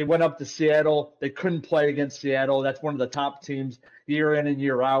sign. They went up to Seattle. They couldn't play against Seattle. That's one of the top teams year in and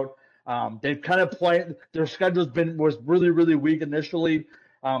year out. They've kind of played. Their was really, really weak initially.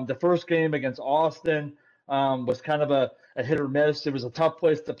 The first game against Austin was kind of a hit or miss. It was a tough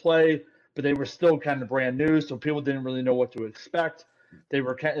place to play, but they were still kind of brand new, so people didn't really know what to expect. They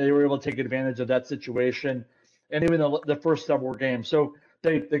were able to take advantage of that situation, and even the first several games. So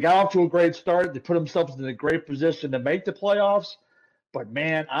they got off to a great start. They put themselves in a great position to make the playoffs. But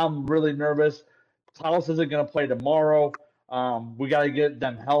man, I'm really nervous. Klaus isn't going to play tomorrow. We got to get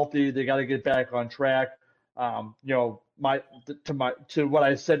them healthy. They got to get back on track. To what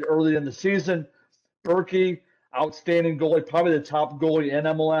I said early in the season, Berkey, outstanding goalie, probably the top goalie in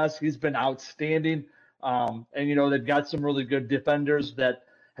MLS. He's been outstanding. And they've got some really good defenders that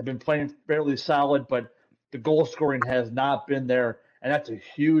have been playing fairly solid, but the goal scoring has not been there, and that's a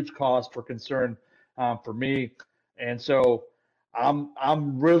huge cause for concern for me. And so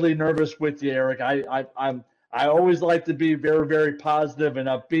I'm really nervous with you, Eric. I always like to be very, very positive and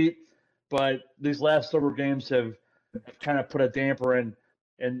upbeat, but these last several games have kind of put a damper in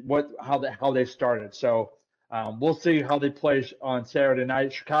how they started. So we'll see how they play on Saturday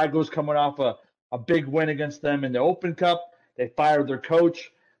night. Chicago's coming off a big win against them in the Open Cup. They fired their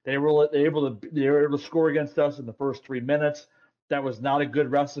coach. They were able to score against us in the first 3 minutes. That was not a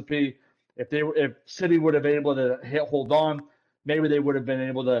good recipe. If City would have been able to hold on, maybe they would have been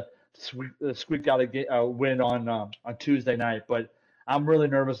able to squeak out a win on Tuesday night. But I'm really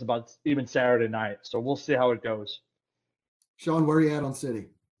nervous about even Saturday night. So we'll see how it goes. Sean, where are you at on City?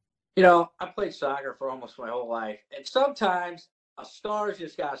 I played soccer for almost my whole life, and sometimes a star's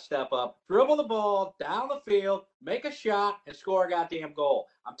just got to step up, dribble the ball down the field, make a shot, and score a goddamn goal.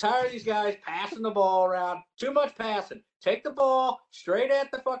 I'm tired of these guys passing the ball around. Too much passing. Take the ball straight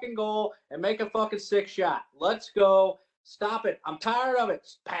at the fucking goal and make a fucking sick shot. Let's go. Stop it. I'm tired of it.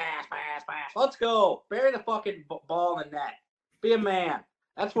 Pass, pass, pass. Let's go. Bury the fucking ball in the net. Be a man.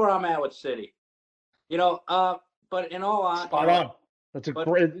 That's where I'm at with City. But in all honesty, spot on. That's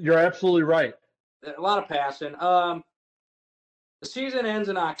great. You're absolutely right. A lot of passing. The season ends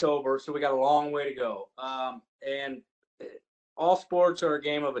in October, so we got a long way to go. And all sports are a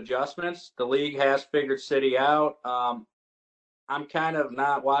game of adjustments. The league has figured City out. I'm kind of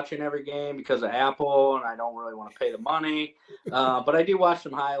not watching every game because of Apple, and I don't really want to pay the money. But I do watch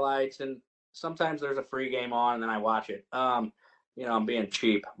some highlights, and sometimes there's a free game on and then I watch it. I'm being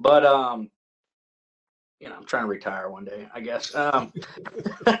cheap, but I'm trying to retire one day, I guess.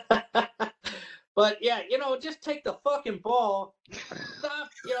 But yeah, just take the fucking ball, stop,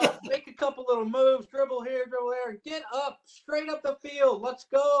 make a couple little moves, dribble here, dribble there, get up, straight up the field. Let's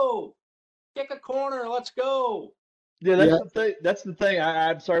go. Kick a corner. Let's go. Yeah, that's the thing. That's the thing.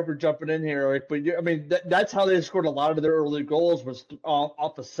 I'm sorry for jumping in here, Eric, but that's how they scored a lot of their early goals was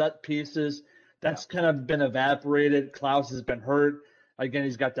off of set pieces. That's kind of been evaporated. Klaus has been hurt. Again,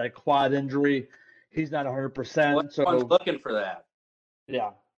 he's got that quad injury. He's not 100%. So everyone's looking for that. Yeah,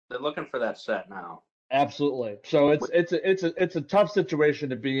 they're looking for that set now. Absolutely. So it's a tough situation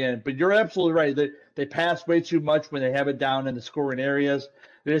to be in. But you're absolutely right. They pass way too much when they have it down in the scoring areas.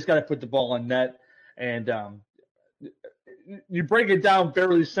 They just got to put the ball in net, and you break it down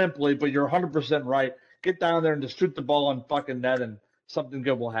fairly simply. But you're 100% right. Get down there and just shoot the ball in fucking net, and something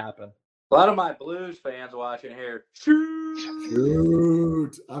good will happen. A lot of my Blues fans watching here.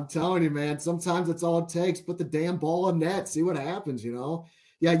 Shoot. I'm telling you, man, sometimes it's all it takes. Put the damn ball in net. See what happens,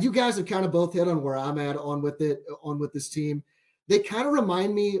 Yeah, you guys have kind of both hit on where I'm at on with this team. They kind of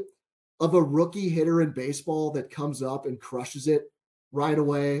remind me of a rookie hitter in baseball that comes up and crushes it right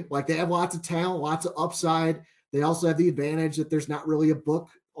away. Like they have lots of talent, lots of upside. They also have the advantage that there's not really a book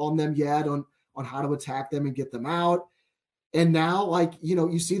on them yet on how to attack them and get them out. And now,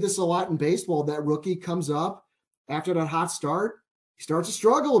 you see this a lot in baseball. That rookie comes up after that hot start, he starts to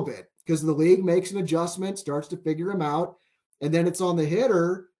struggle a bit because the league makes an adjustment, starts to figure him out. And then it's on the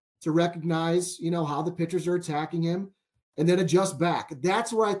hitter to recognize, how the pitchers are attacking him and then adjust back.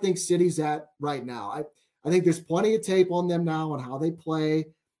 That's where I think City's at right now. I think there's plenty of tape on them now on how they play.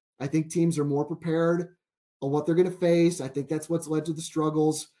 I think teams are more prepared on what they're going to face. I think that's what's led to the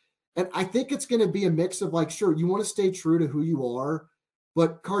struggles. And I think it's going to be a mix of sure, you want to stay true to who you are,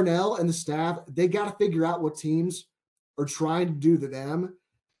 but Carnell and the staff, they got to figure out what teams are trying to do to them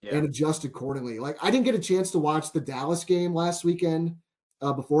and adjust accordingly. I didn't get a chance to watch the Dallas game last weekend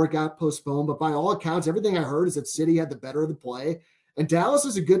before it got postponed, but by all accounts, everything I heard is that City had the better of the play. And Dallas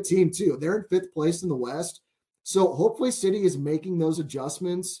is a good team too. They're in 5th place in the West. So hopefully City is making those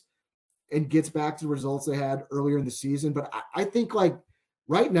adjustments and gets back to the results they had earlier in the season. But I think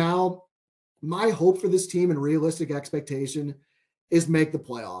right now, my hope for this team and realistic expectation is make the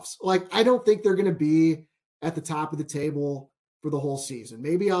playoffs. I don't think they're going to be at the top of the table for the whole season.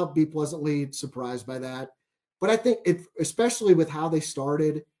 Maybe I'll be pleasantly surprised by that. But I think especially with how they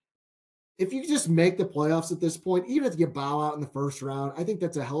started, if you just make the playoffs at this point, even if you bow out in the first round, I think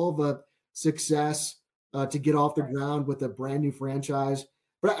that's a hell of a success to get off the ground with a brand new franchise.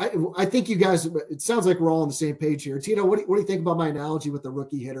 But I think you guys, it sounds like we're all on the same page here. Tito, what do you think about my analogy with the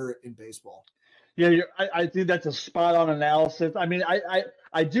rookie hitter in baseball? Yeah, I think that's a spot on analysis.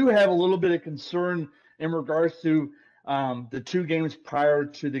 I do have a little bit of concern in regards to the 2 games prior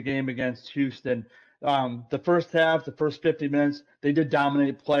to the game against Houston. The first half, the first 50 minutes, they did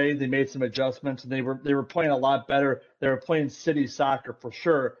dominate play. They made some adjustments, and they were playing a lot better. They were playing city soccer for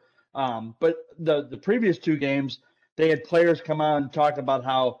sure. But the previous 2 games, they had players come out and talk about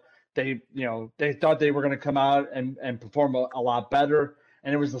how they thought they were going to come out and perform a lot better.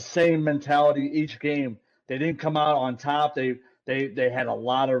 And it was the same mentality each game. They didn't come out on top. They had a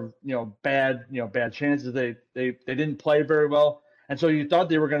lot of bad chances. They didn't play very well. And so you thought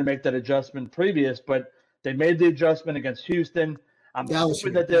they were going to make that adjustment previous, but they made the adjustment against Houston. I'm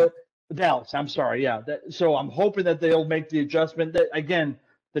hoping that they'll Dallas. I'm sorry, yeah. So I'm hoping that they'll make the adjustment. That again,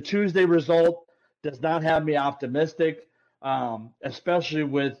 the Tuesday result does not have me optimistic, especially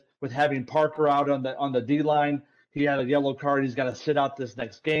with having Parker out on the D line. He had a yellow card. He's got to sit out this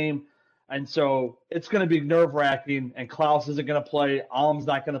next game. And so it's going to be nerve-wracking, and Klaus isn't going to play. Alm's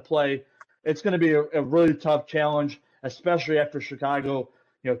not going to play. It's going to be a really tough challenge, especially after Chicago,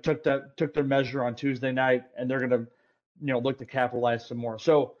 took their measure on Tuesday night, and they're going to, look to capitalize some more.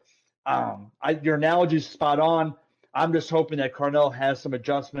 So your analogy is spot on. I'm just hoping that Carnell has some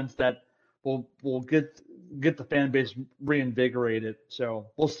adjustments that will get the fan base reinvigorated. So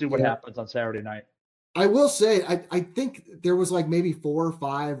we'll see what happens on Saturday night. I will say, I think there was maybe 4 or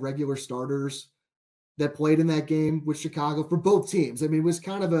 5 regular starters that played in that game with Chicago for both teams. I mean, it was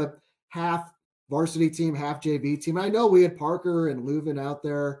kind of a half varsity team, half JV team. I know we had Parker and Leuven out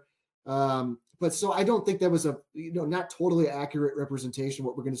there. But so I don't think that was a, not totally accurate representation of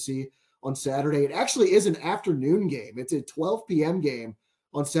what we're going to see on Saturday. It actually is an afternoon game. It's a 12 p.m. game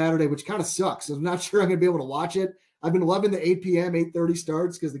on Saturday, which kind of sucks. I'm not sure I'm going to be able to watch it. I've been loving the 8 p.m., 8:30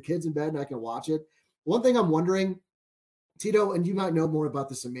 starts because the kid's in bed and I can watch it. One thing I'm wondering, Tito, and you might know more about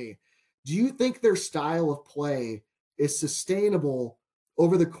this than me, do you think their style of play is sustainable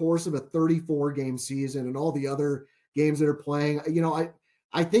over the course of a 34 game season and all the other games that are playing.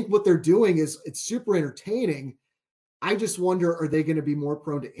 I think what they're doing is it's super entertaining. I just wonder, are they going to be more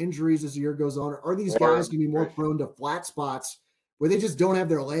prone to injuries as the year goes on? Or are these guys going to be more prone to flat spots where they just don't have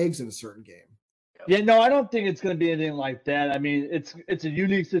their legs in a certain game? Yeah, no, I don't think it's going to be anything like that. I mean, it's a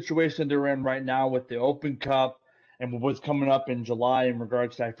unique situation they're in right now with the Open Cup and what's coming up in July in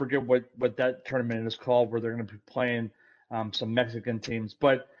regards to, I forget what that tournament is called, where they're going to be playing some Mexican teams.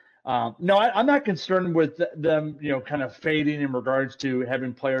 But no, I'm not concerned with them, kind of fading in regards to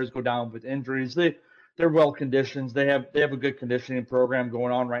having players go down with injuries. They're well conditioned. They have a good conditioning program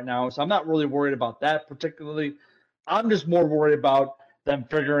going on right now, so I'm not really worried about that particularly. I'm just more worried about them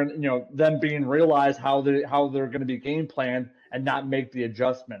figuring, them being realized how they're going to be game planned and not make the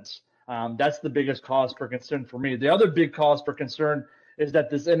adjustments. That's the biggest cause for concern for me. The other big cause for concern is that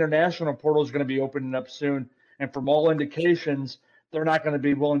this international portal is going to be opening up soon, and from all indications, they're not going to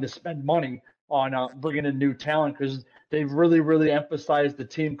be willing to spend money on bringing in new talent because they've really, really emphasized the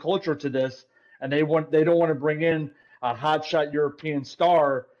team culture to this, and they don't want to bring in a hotshot European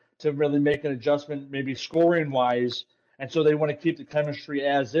star to really make an adjustment, maybe scoring wise, and so they want to keep the chemistry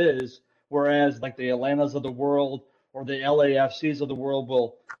as is. Whereas like the Atlantas of the world or the LAFCs of the world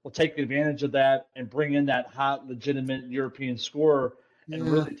will take advantage of that and bring in that hot, legitimate European scorer and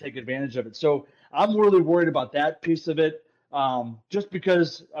really take advantage of it. So I'm really worried about that piece of it, just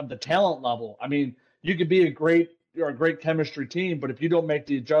because of the talent level. I mean, you could be a great chemistry team, but if you don't make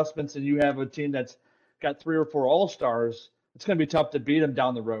the adjustments and you have a team that's got 3 or 4 all-stars, it's going to be tough to beat them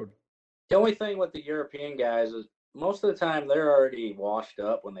down the road. The only thing with the European guys is most of the time they're already washed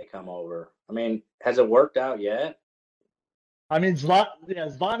up when they come over. I mean, has it worked out yet? I mean,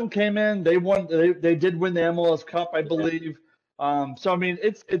 Zlatan came in. They won. They did win the MLS Cup, I believe. So I mean,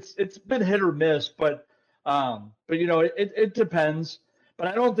 it's been hit or miss, but it depends. But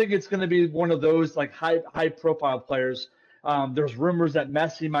I don't think it's going to be one of those like high profile players. There's rumors that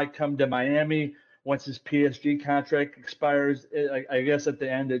Messi might come to Miami once his PSG contract expires. I guess at the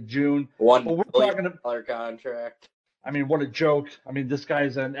end of June. $1 billion contract. I mean, what a joke. I mean, this guy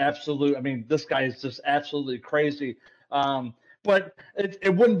is just absolutely crazy. But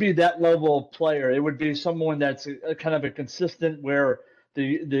it wouldn't be that level of player. It would be someone that's a kind of a consistent where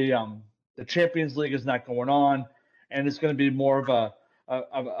the Champions League is not going on, and it's going to be more of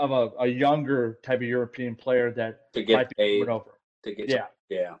a younger type of European player that to get paid over.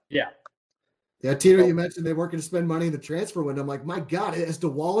 Yeah, Tito, you mentioned they weren't going to spend money in the transfer window. I'm like, my God, has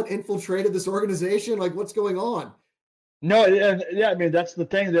DeWallet infiltrated this organization? Like, what's going on? No, and yeah, I mean that's the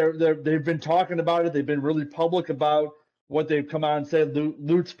thing. They've been talking about it. They've been really public about what they've come out and said.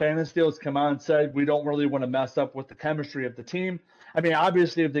 Lutz Pfannenstiel has come out and said we don't really want to mess up with the chemistry of the team. I mean,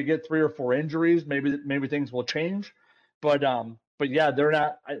 obviously, if they get 3 or 4 injuries, maybe things will change. But yeah, they're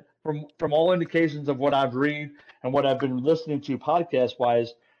not. From all indications of what I've read and what I've been listening to podcast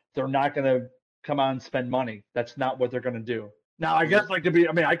wise, they're not going to come out and spend money. That's not what they're going to do. Now, I guess I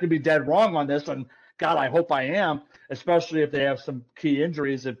could be dead wrong on this, and God, I hope I am, especially if they have some key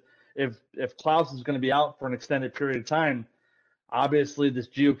injuries. If Klaus is going to be out for an extended period of time, obviously this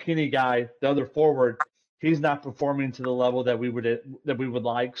Gioacchini guy, the other forward, he's not performing to the level that we would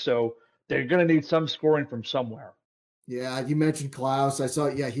like. So they're going to need some scoring from somewhere. Yeah, you mentioned Klaus. I saw.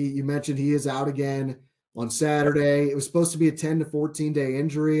 Yeah, you mentioned he is out again on Saturday. It was supposed to be a 10 to 14 day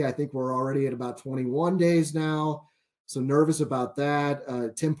injury. I think we're already at about 21 days now. So nervous about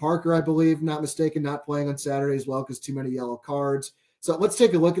that. Tim Parker, I believe, not mistaken, not playing on Saturday as well because too many yellow cards. So let's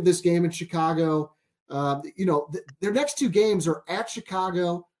take a look at this game in Chicago. Their next 2 games are at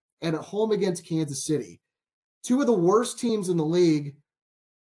Chicago and at home against Kansas City. 2 of the worst teams in the league,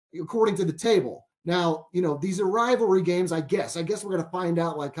 according to the table. Now, these are rivalry games, I guess. We're going to find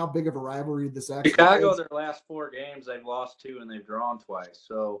out like how big of a rivalry this actually Chicago, is. their last 4 games, they've lost 2 and they've drawn twice.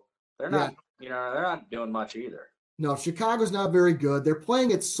 So they're not, they're not doing much either. No, Chicago's not very good. They're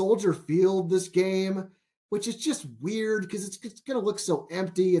playing at Soldier Field this game, which is just weird because it's going to look so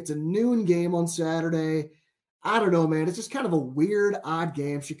empty. It's a noon game on Saturday. I don't know, man. It's just kind of a weird, odd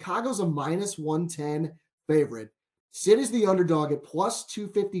game. Chicago's a minus 110 favorite. City's the underdog at plus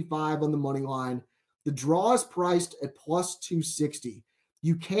 255 on the money line. The draw is priced at plus 260.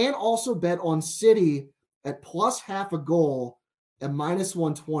 You can also bet on City at plus half a goal at minus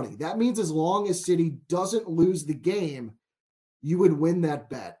 120. That means as long as City doesn't lose the game, you would win that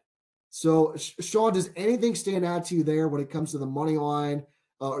bet. So, Sean, does anything stand out to you there when it comes to the money line?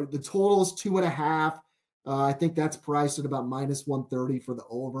 The total is 2.5. I think that's priced at about minus 130 for the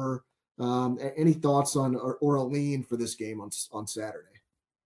over. Any thoughts on or a lean for this game on Saturday?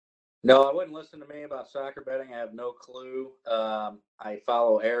 No, I wouldn't listen to me about soccer betting. I have no clue. I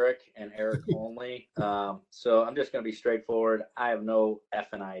follow Eric and Eric only. So I'm just going to be straightforward. I have no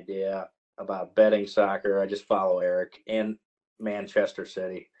effing idea about betting soccer. I just follow Eric and Manchester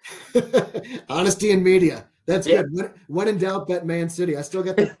City. Honesty in media. That's Yeah. good. When in doubt, bet Man City. I still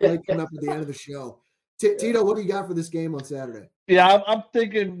got the play coming up at the end of the show. Tito, what do you got for this game on Saturday? Yeah, I'm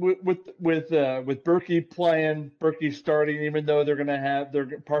thinking with Berkey playing, Berkey starting, even though they're gonna have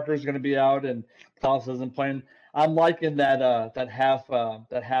Parker's gonna be out and Klaus isn't playing. I'm liking that half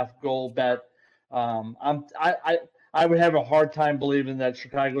goal bet. I would have a hard time believing that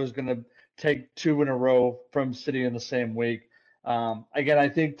Chicago is gonna take two in a row from City in the same week. Again, I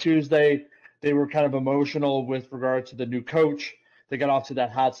think Tuesday they were kind of emotional with regard to the new coach. They got off to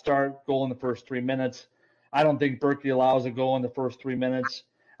that hot start, goal in the first 3 minutes. I don't think Berkey allows a goal in the first 3 minutes,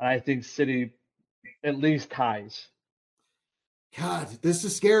 and I think City at least ties. God, this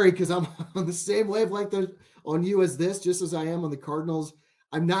is scary because I'm on the same wavelength on you as this, just as I am on the Cardinals.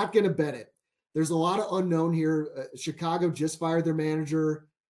 I'm not going to bet it. There's a lot of unknown here. Chicago just fired their manager.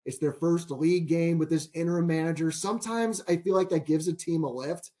 It's their first league game with this interim manager. Sometimes I feel like that gives a team a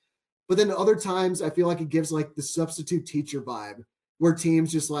lift, but then other times I feel like it gives like the substitute teacher vibe where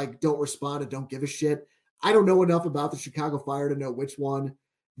teams just like don't respond and don't give a shit. I don't know enough about the Chicago Fire to know which one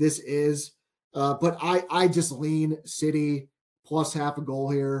this is, but I just lean City plus half a goal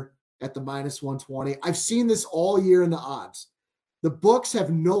here at the minus 120. I've seen this all year in the odds. The books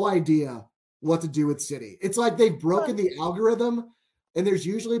have no idea what to do with City. It's like they've broken the algorithm, and there's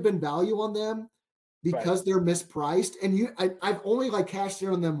usually been value on them because they're mispriced. And I've only like cashed in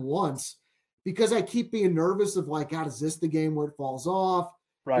on them once because I keep being nervous of like, God, is this the game where it falls off?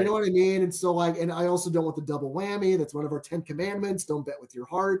 Right. You know what I mean? And so like, and I also don't want the double whammy. That's one of our 10 commandments. Don't bet with your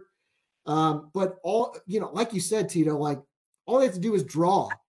heart. But all, like you said, Tito, like all they have to do is draw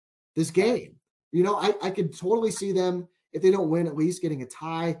this game. I could totally see them, if they don't win, at least getting a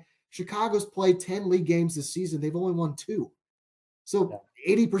tie. Chicago's played 10 league games this season. They've only won 2. So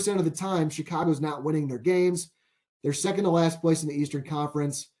 80% of the time, Chicago's not winning their games. They're second to last place in the Eastern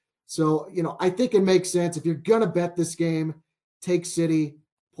Conference. So, I think it makes sense. If you're going to bet this game, take City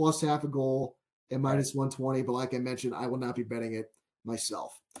plus half a goal and minus 120. But like I mentioned, I will not be betting it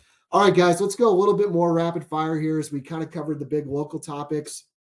myself. All right, guys, let's go a little bit more rapid fire here as we kind of covered the big local topics.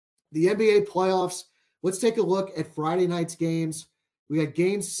 The NBA playoffs. Let's take a look at Friday night's games. We got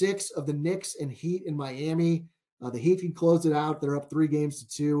game 6 of the Knicks and Heat in Miami. The Heat can close it out. They're up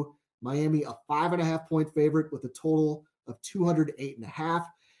 3-2. Miami, a 5.5-point favorite with a total of 208.5.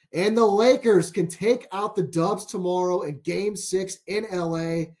 And the Lakers can take out the Dubs tomorrow in game 6 in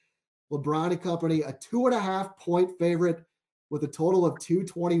LA. LeBron and company, a 2.5-point favorite with a total of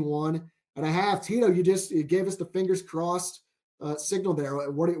 221.5. Tito, you gave us the fingers crossed signal there.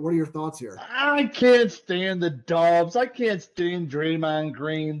 What are your thoughts here? I can't stand the Dubs. I can't stand Draymond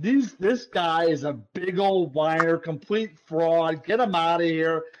Green. This guy is a big old whiner, complete fraud. Get him out of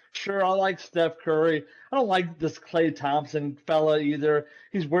here. Sure, I like Steph Curry. I don't like this Klay Thompson fella either.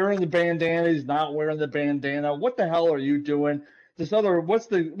 He's wearing the bandana. He's not wearing the bandana. What the hell are you doing? This other, what's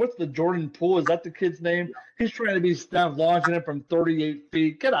the Jordan Poole? Is that the kid's name? He's trying to be Steph, launching it from 38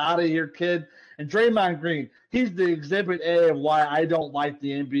 feet. Get out of here, kid. And Draymond Green, he's the exhibit A of why I don't like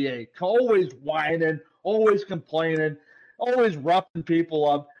the NBA. Always whining, always complaining, always roughing people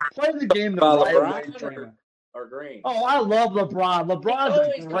up. Play the game the right way, Draymond. Or Green. Oh, I love LeBron. LeBron's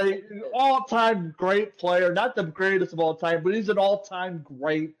a great, all-time great player. Not the greatest of all time, but he's an all-time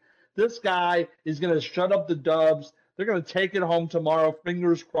great. This guy is going to shut up the Dubs. They're going to take it home tomorrow.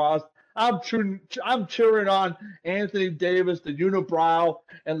 Fingers crossed. I'm cheering on Anthony Davis, the unibrow,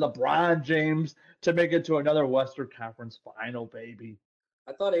 and LeBron James to make it to another Western Conference final, baby.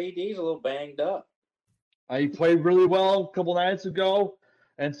 I thought AD's a little banged up. He played really well a couple nights ago,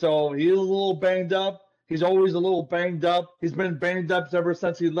 and so he's a little banged up. He's always a little banged up. He's been banged up ever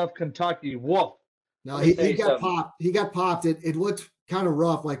since he left Kentucky. Woof. No, he got popped. He got popped. It looked kind of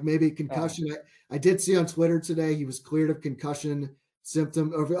rough, like maybe concussion. I did see on Twitter today he was cleared of concussion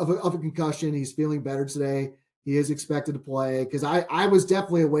symptom of a concussion. He's feeling better today. He is expected to play because I was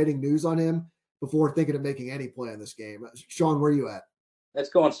definitely awaiting news on him before thinking of making any play in this game. Sean, where are you at? It's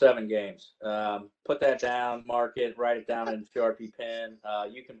going 7 games. Put that down, mark it, write it down in Sharpie pen.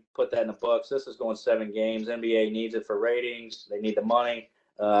 You can put that in the books. This is going 7 games. NBA needs it for ratings. They need the money.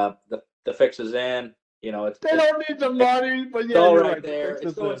 The fix is in. They don't need the money, but yeah, all you're right there.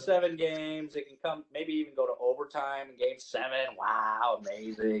 It's going 7 games. It can come, maybe even go to overtime in game 7. Wow,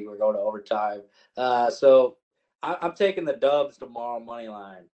 amazing. We're going to overtime. So I'm taking the Dubs tomorrow money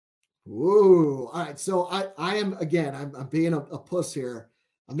line. Ooh, all right. So I am, again, I'm being a puss here.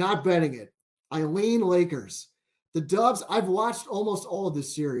 I'm not betting it. I lean Lakers. The Dubs, I've watched almost all of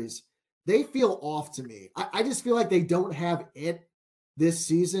this series. They feel off to me. I just feel like they don't have it this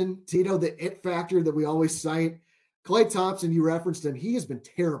season. Tito, the it factor that we always cite. Klay Thompson, you referenced him. He has been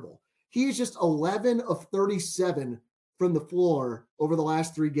terrible. He is just 11 of 37 from the floor over the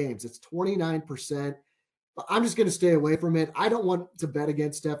last 3 games. It's 29%. I'm just going to stay away from it. I don't want to bet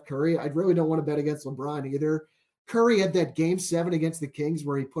against Steph Curry. I really don't want to bet against LeBron either. Curry had that game 7 against the Kings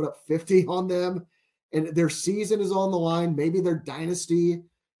where he put up 50 on them, and their season is on the line. Maybe their dynasty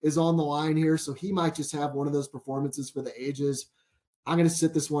is on the line here, so he might just have one of those performances for the ages. I'm going to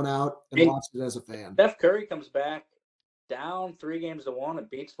sit this one out and watch it as a fan. Steph Curry comes back down 3-1 and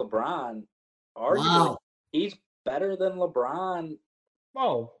beats LeBron. Arguably, he's better than LeBron.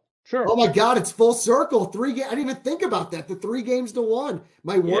 Oh, sure. Oh my God, it's full circle. 3 games. I didn't even think about that. The 3-1.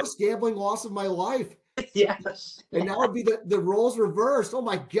 My worst gambling loss of my life. Yes. And now it'd be the roles reversed. Oh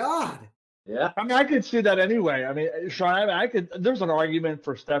my God. Yeah. I mean, I could see that anyway. I mean, Sean, there's an argument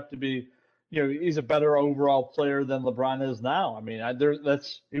for Steph to be, he's a better overall player than LeBron is now. I mean,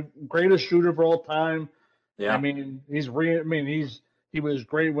 that's greatest shooter of all time. Yeah. I mean, he was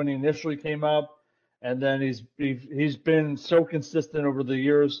great when he initially came up, and then he's been so consistent over the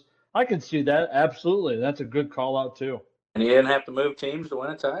years. I can see that absolutely. That's a good call out too. And he didn't have to move teams to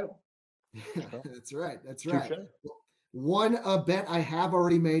win a title. That's right. One bet I have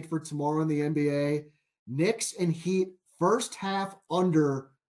already made for tomorrow in the NBA: Knicks and Heat first half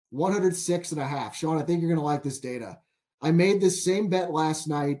under 106.5. Sean, I think you're going to like this data. I made this same bet last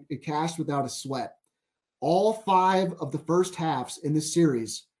night. It cashed without a sweat. All 5 of the first halves in this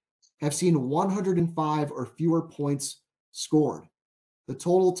series have seen 105 or fewer points scored. The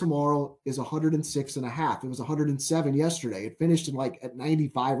total tomorrow is 106.5. It was 107 yesterday. It finished at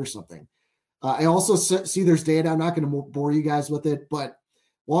 95 or something. I also see there's data. I'm not going to bore you guys with it, but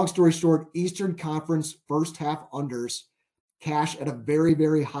long story short, Eastern Conference first half unders cash at a very,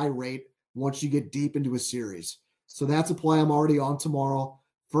 very high rate once you get deep into a series. So that's a play I'm already on tomorrow.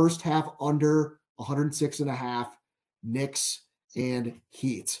 First half under 106.5, Knicks and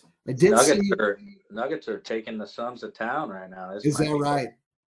Heat. I did Nuggets are taking the Suns to town right now. Is that right?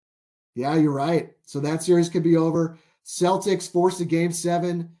 Yeah, you're right. So that series could be over. Celtics forced a game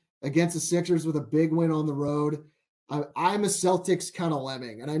 7 against the Sixers with a big win on the road. I'm a Celtics kind of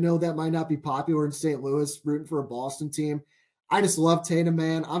lemming, and I know that might not be popular in St. Louis, rooting for a Boston team. I just love Tatum,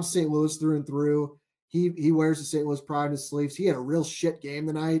 man. I'm St. Louis through and through. He wears the St. Louis pride in his sleeves. He had a real shit game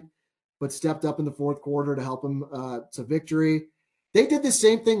tonight, but stepped up in the fourth quarter to help him to victory. They did the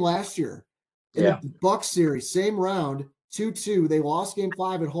same thing last year in the Bucks series, same round, 2-2. They lost game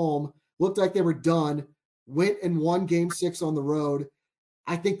 5 at home, looked like they were done, went and won game 6 on the road.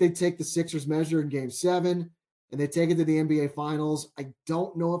 I think they take the Sixers measure in game 7 and they take it to the NBA finals. I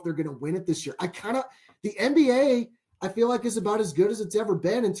don't know if they're going to win it this year. The NBA, I feel like, is about as good as it's ever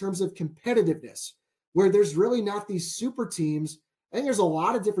been in terms of competitiveness, where there's really not these super teams. I think there's a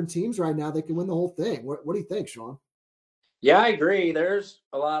lot of different teams right now that can win the whole thing. What do you think, Sean? Yeah, I agree. There's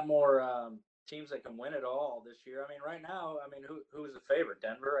a lot more teams that can win it all this year. I mean, right now, who's the favorite?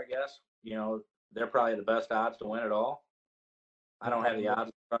 Denver, I guess. They're probably the best odds to win it all. I don't have the odds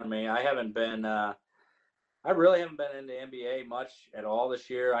in front of me. I really haven't been into NBA much at all this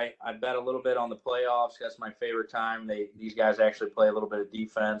year. I bet a little bit on the playoffs. That's my favorite time. These guys actually play a little bit of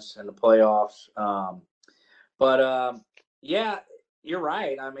defense in the playoffs. Yeah, you're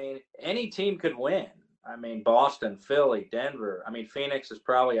right. I mean, any team could win. I mean, Boston, Philly, Denver. I mean, Phoenix is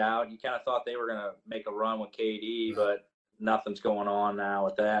probably out. You kind of thought they were going to make a run with KD, but nothing's going on now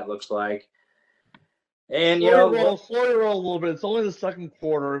with that, looks like. And, slow roll a little bit. It's only the second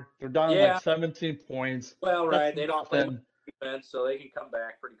quarter. They're down 17 points. Well, right. They don't play defense, so they can come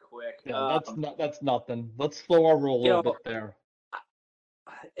back pretty quick. Yeah, that's nothing. Let's slow our roll a little bit there.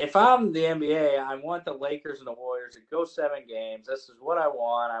 If I'm the NBA, I want the Lakers and the Warriors to go 7 games. This is what I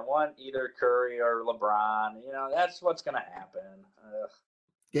want. I want either Curry or LeBron. That's what's going to happen.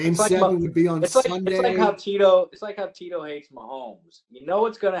 Game 7 would be on Sunday. It's like how Tito hates Mahomes. You know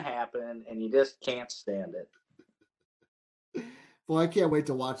what's going to happen, and you just can't stand it. Well, I can't wait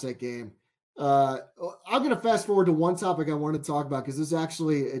to watch that game. I'm going to fast forward to one topic I want to talk about because this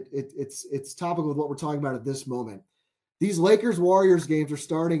actually it's topical with what we're talking about at this moment. These Lakers-Warriors games are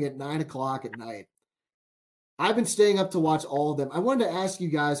starting at 9 o'clock at night. I've been staying up to watch all of them. I wanted to ask you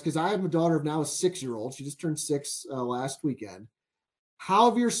guys, because I have a daughter of now a 6-year-old. She just turned 6 last weekend. How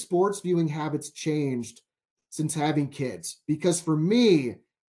have your sports viewing habits changed since having kids? Because for me,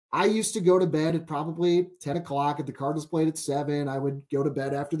 I used to go to bed at probably 10 o'clock. If the Cardinals played at 7, I would go to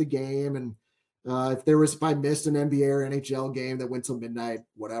bed after the game and If I missed an NBA or NHL game that went till midnight,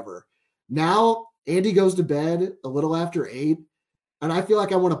 whatever. Now Andy goes to bed a little after 8, and I feel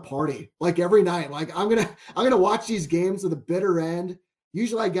like I want to party like every night. Like I'm gonna watch these games to the bitter end.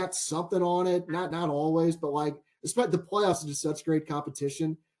 Usually I got something on it, not always, but like despite the playoffs are just such great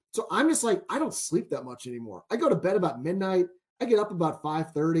competition. So I'm just like, I don't sleep that much anymore. I go to bed about midnight. I get up about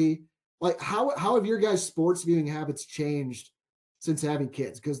 5:30. Like how have your guys' sports viewing habits changed since having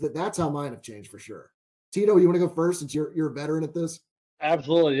kids? Because that's how mine have changed for sure. Tito, you want to go first since you're a veteran at this?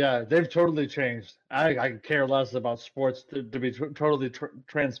 Absolutely, yeah. They've totally changed. I could care less about sports to be totally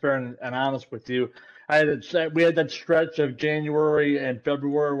transparent and honest with you. We had that stretch of January and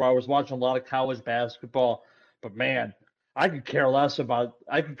February where I was watching a lot of college basketball, but man, I could care less about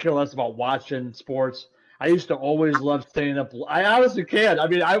watching sports. I used to always love staying up. I honestly can. I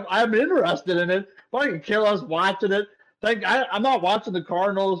mean, I'm interested in it, but I could care less watching it. I'm not watching the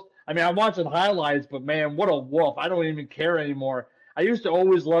Cardinals. I mean, I'm watching highlights, but man, what a wolf. I don't even care anymore. I used to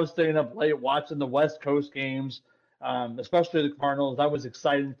always love staying up late watching the West Coast games, especially the Cardinals. That was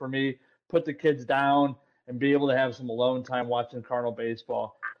exciting for me. Put the kids down and be able to have some alone time watching Cardinal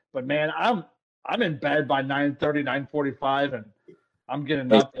baseball. But man, I'm in bed by 9:30, 9:45, and I'm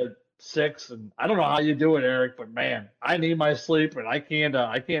getting up at 6. And I don't know how you do it, Eric, but man, I need my sleep, and I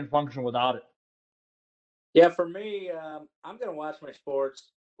can't function without it. Yeah, for me, I'm gonna watch my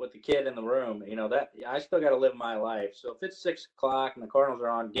sports with the kid in the room. That I still got to live my life. So if it's 6 o'clock and the Cardinals are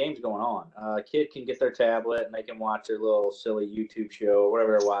on, game's going on. Kid can get their tablet and they can watch their little silly YouTube show or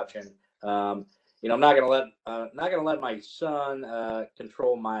whatever they're watching. I'm not gonna let my son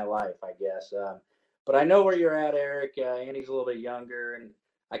control my life, I guess. But I know where you're at, Eric. Andy's a little bit younger, and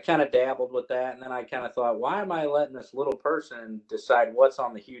I kind of dabbled with that, and then I kind of thought, why am I letting this little person decide what's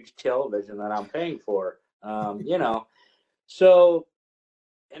on the huge television that I'm paying for? you know. So,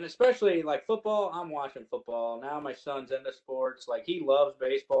 and especially like football, I'm watching football now. My son's into sports; like he loves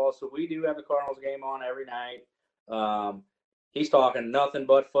baseball, so we do have the Cardinals game on every night. Um, he's talking nothing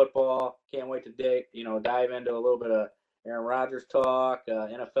but football. Can't wait to dive into a little bit of Aaron Rodgers talk,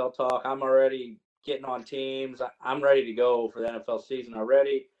 NFL talk. I'm already getting on teams. I'm ready to go for the NFL season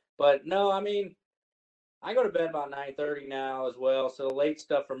already. But no, I mean, I go to bed about 9:30 now as well, so the late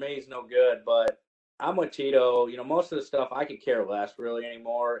stuff for me is no good. But I'm with Tito. Most of the stuff I could care less really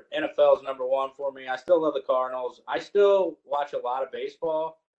anymore. NFL is number one for me. I still love the Cardinals. I still watch a lot of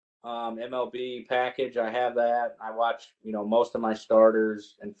baseball. MLB package, I have that. I watch most of my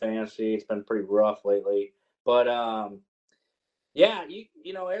starters in fantasy. It's been pretty rough lately, but yeah,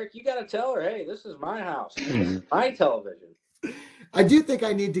 Eric, you got to tell her, hey, this is my house. This is my television. I do think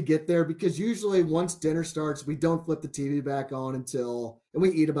I need to get there because usually once dinner starts, we don't flip the TV back on and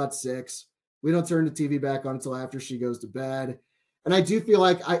we eat about 6. We don't turn the TV back on until after she goes to bed. And I do feel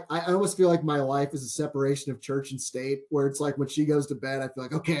like I almost feel like my life is a separation of church and state, where it's like when she goes to bed, I feel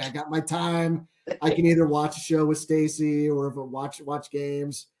like, okay, I got my time. I can either watch a show with Stacy or if I watch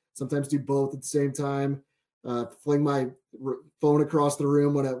games, sometimes do both at the same time. Fling my phone across the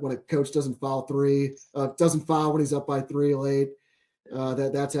room when a coach doesn't foul when he's up by 3 late.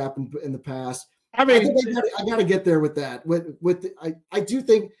 That's happened in the past. I I mean, think I got to get there with that. I do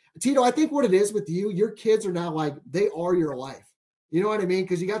think, Tito, I think what it is with you, your kids are now like they are your life. You know what I mean?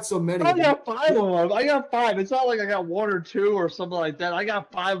 Because you got so many I of them. got 5 of them. I got 5. It's not like I got 1 or 2 or something like that. I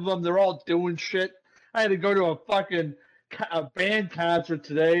got 5 of them. They're all doing shit. I had to go to a band concert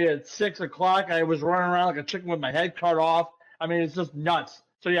today at 6 o'clock. I was running around like a chicken with my head cut off. I mean, it's just nuts.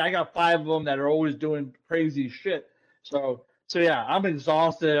 So yeah, I got 5 of them that are always doing crazy shit. So yeah, I'm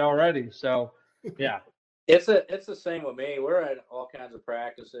exhausted already. So yeah. It's the same with me. We're at all kinds of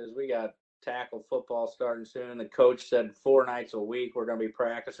practices. We got tackle football starting soon. The coach said 4 nights a week we're going to be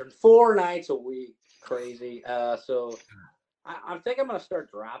practicing. 4 nights a week, crazy. So I think I'm going to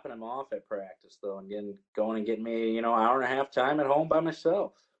start dropping him off at practice though, and going and getting me hour and a half time at home by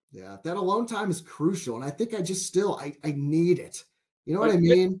myself. Yeah, that alone time is crucial, and I think I just still I need it. You know what But I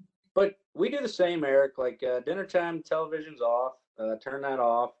mean? but we do the same, Eric. Like dinner time, television's off. Turn that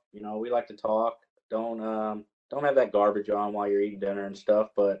off. We like to talk. Don't have that garbage on while you're eating dinner and stuff.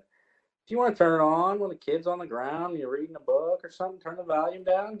 But if you want to turn it on when the kid's on the ground, you're reading a book or something, turn the volume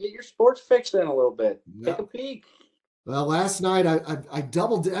down, get your sports fixed in a little bit. Take a Yeah. peek. Well, last night I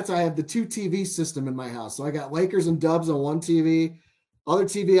doubled. I have the 2 TV system in my house, so I got Lakers and Dubs on one TV. Other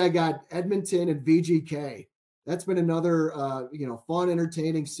TV, I got Edmonton and VGK. That's been another fun,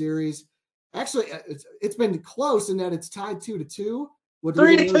 entertaining series. Actually, it's been close in that it's tied 2-2. What do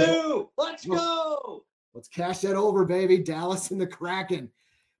we 3-2. Let's go. Let's cash that over, baby. Dallas and the Kraken.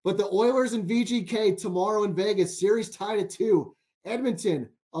 But the Oilers and VGK tomorrow in Vegas, series tied at 2. Edmonton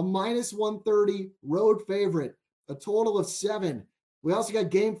a minus 130 road favorite, a total of 7. We also got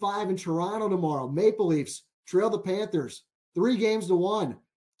game 5 in Toronto tomorrow. Maple Leafs trail the Panthers 3-1.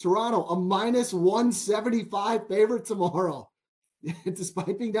 Toronto, a minus 175 favorite tomorrow.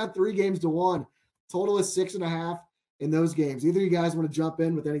 Despite being down 3-1. Total is 6.5 in those games. Either of you guys want to jump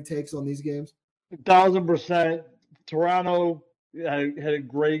in with any takes on these games? 1,000%. Toronto had a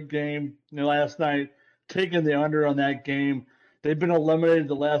great game last night, taking the under on that game. They've been eliminated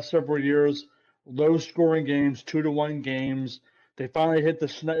the last several years, low scoring games, 2-1 games. They finally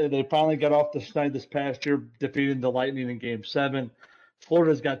they finally got off the snide this past year, defeating the Lightning in Game 7.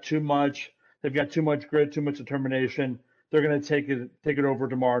 Florida's got too much. They've got too much grit, too much determination. They're going to take it over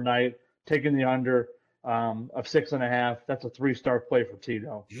tomorrow night, taking the under of 6.5. That's a 3-star play for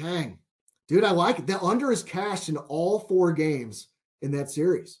Tito. Dang. Dude, I like it. The under is cashed in all 4 games in that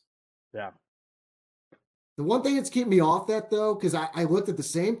series. Yeah. The one thing that's keeping me off that, though, because I looked at the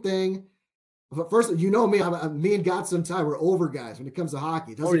same thing. But first, me, me and Godson Ty, we're over guys when it comes to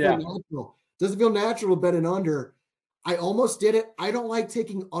hockey. Feel natural. Doesn't feel natural to bet an under. I almost did it. I don't like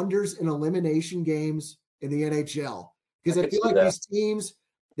taking unders in elimination games in the NHL because I feel like these teams,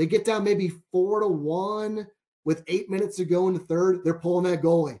 they get down maybe 4-1 with 8 minutes to go in the third. They're pulling that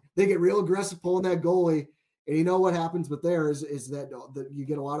goalie. They get real aggressive pulling that goalie. And you know what happens with there is that you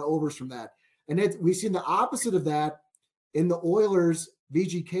get a lot of overs from that. And we've seen the opposite of that in the Oilers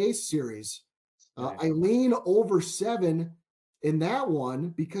VGK series. I lean over 7 in that one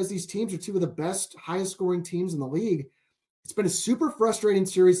because these teams are 2 of the best, highest scoring teams in the league. It's been a super frustrating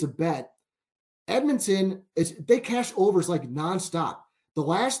series to bet. Edmonton, they cash overs like nonstop. The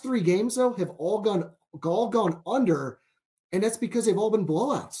last 3 games, though, have all gone under, and that's because they've all been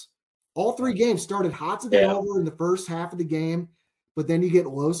blowouts. All 3 games started hot to the over in the first half of the game, but then you get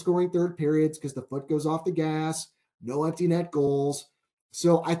low-scoring third periods because the foot goes off the gas, no empty net goals.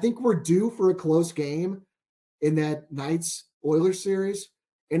 So I think we're due for a close game in that Knights Oilers series.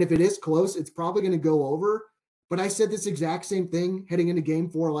 And if it is close, it's probably going to go over. But I said this exact same thing heading into game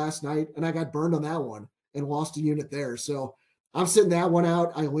 4 last night, and I got burned on that one and lost a unit there. So I'm sitting that one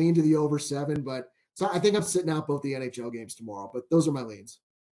out. I lean to the over 7, so I think I'm sitting out both the NHL games tomorrow, but those are my leans.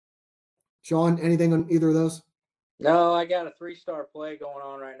 Sean, anything on either of those? No, I got a 3-star play going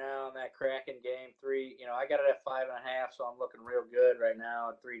on right now in that Kraken game 3. I got it at 5.5, so I'm looking real good right now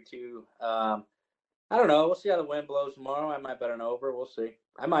at 3-2. I don't know. We'll see how the wind blows tomorrow. I might bet an over. We'll see.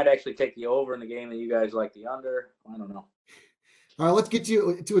 I might actually take the over in the game that you guys like the under. I don't know. All right, let's get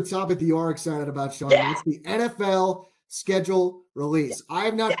you to a topic that you are excited about, Sean. Yeah. It's the NFL schedule release. I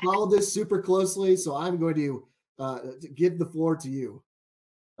have not followed this super closely, so I'm going to give the floor to you.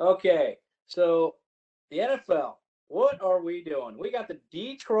 Okay, so the NFL, what are we doing? We got the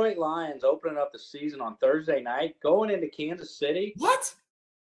Detroit Lions opening up the season on Thursday night, going into Kansas City. What?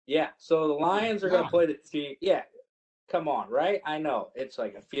 Yeah, so the Lions are going to play the Chiefs. Yeah, come on, right? I know. It's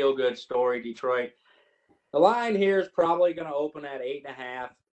like a feel-good story, Detroit. The line here is probably going to open at 8.5,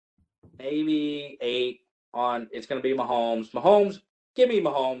 maybe 8 on – it's going to be Mahomes. Mahomes, give me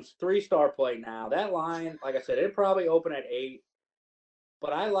Mahomes, 3-star play now. That line, like I said, it'll probably open at 8.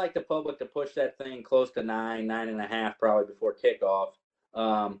 But I like the public to push that thing close to 9, 9.5 probably before kickoff.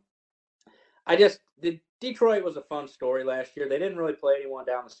 Detroit was a fun story last year. They didn't really play anyone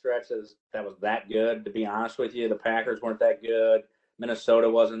down the stretch that was that good, to be honest with you. The Packers weren't that good. Minnesota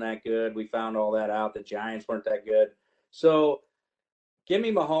wasn't that good. We found all that out. The Giants weren't that good. So give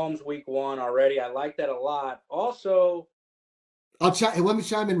me Mahomes week 1 already. I like that a lot. Also, let me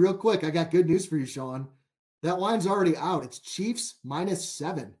chime in real quick. I got good news for you, Sean. That line's already out. It's Chiefs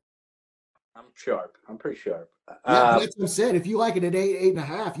 -7. I'm sharp. I'm pretty sharp. Yeah, that's what I'm saying. If you like it at 8,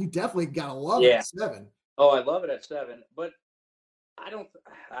 8.5, you definitely gotta love it at 7. Oh, I love it at 7, but I don't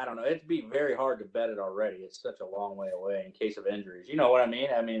know. It'd be very hard to bet it already. It's such a long way away in case of injuries. You know what I mean?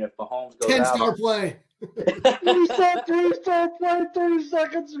 I mean, if Mahomes goes 10-star play. You said 3-star play 30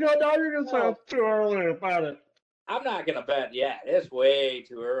 seconds ago. Now you're going to say it's too early about it. I'm not going to bet yet. It's way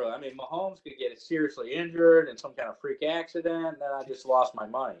too early. I mean, Mahomes could get seriously injured in some kind of freak accident, and then I just lost my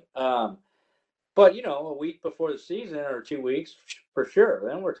money. But, a week before the season or 2 weeks, for sure,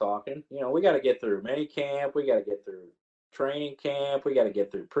 then we're talking. We got to get through mini camp. We got to get through training camp. We got to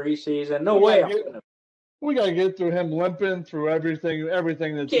get through preseason. We got to get through him limping through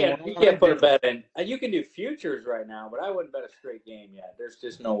everything that's going on. You can't put a bet in. You can do futures right now, but I wouldn't bet a straight game yet. There's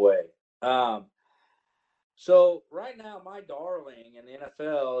just no way. So right now, my darling in the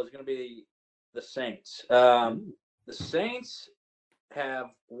NFL is going to be the Saints. The Saints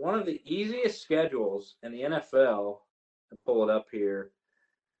have one of the easiest schedules in the NFL. I'll pull it up here.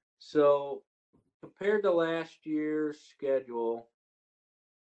 So compared to last year's schedule,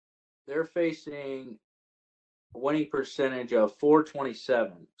 they're facing a winning percentage of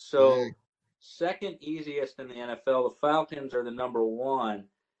 427. So Dang. second easiest in the NFL. The Falcons are the number one.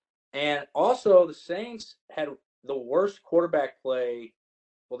 And also the Saints had the worst quarterback play.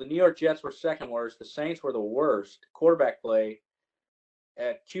 Well, the New York Jets were second worst. The Saints were the worst quarterback play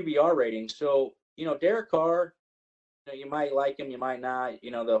at QBR rating. So, Derek Carr, you might like him, you might not,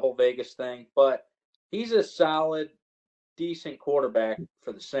 the whole Vegas thing, but he's a solid, decent quarterback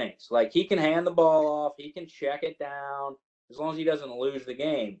for the Saints. Like, he can hand the ball off, he can check it down as long as he doesn't lose the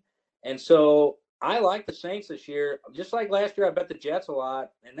game. And so I like the Saints this year. Just like last year, I bet the Jets a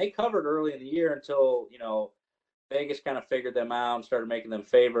lot, and they covered early in the year until, Vegas kind of figured them out and started making them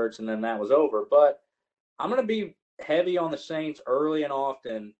favorites, and then that was over. But I'm going to be heavy on the Saints early and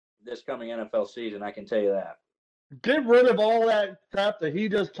often this coming NFL season. I can tell you that. Get rid of all that crap that he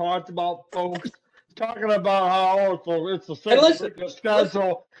just talked about, folks. Talking about how it's the And second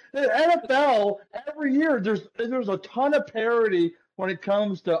schedule. The NFL every year there's a ton of parity when it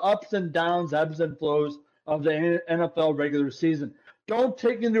comes to ups and downs, ebbs and flows of the NFL regular season. Don't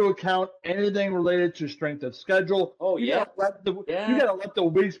take into account anything related to strength of schedule. Oh, you yeah. You gotta let the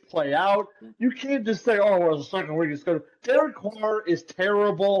weeks play out. You can't just say, "Oh, well, the second week is good." Derek Carr is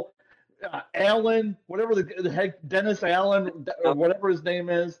terrible. Allen, whatever the head Dennis Allen or whatever his name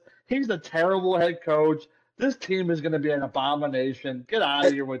is, he's a terrible head coach. This team is going to be an abomination. Get out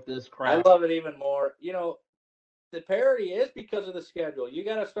of here with this crap. I love it even more. The parity is because of the schedule. You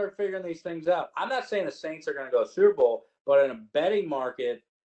got to start figuring these things out. I'm not saying the Saints are going to go Super Bowl, but in a betting market,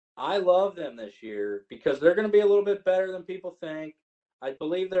 I love them this year because they're going to be a little bit better than people think. I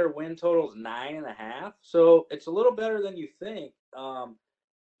believe their win total is 9.5, so it's a little better than you think.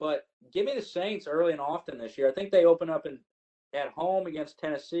 But give me the Saints early and often this year. I think they open up at home against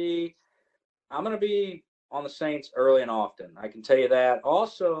Tennessee. I'm going to be on the Saints early and often. I can tell you that.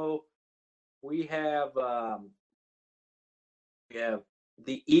 Also, we have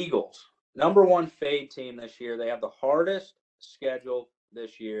the Eagles, number one fade team this year. They have the hardest schedule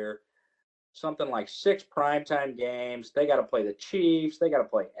this year. Something like 6 primetime games. They got to play the Chiefs. They got to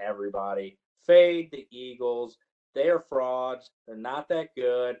play everybody. Fade the Eagles. They are frauds. They're not that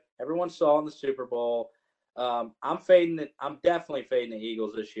good. Everyone saw in the Super Bowl. I'm definitely fading the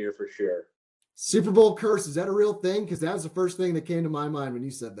Eagles this year for sure. Super Bowl curse, is that a real thing? Because that was the first thing that came to my mind when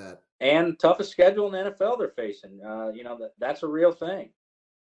you said that. And toughest schedule in the NFL they're facing. That's a real thing.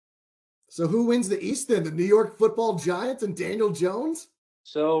 So who wins the East then? The New York Football Giants and Daniel Jones?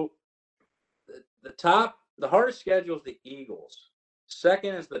 So the hardest schedule is the Eagles.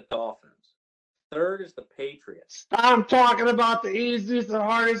 Second is the Dolphins. Third is the Patriots. I'm talking about the easiest and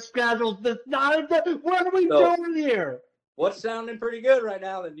hardest schedules. What are we doing here? What's sounding pretty good right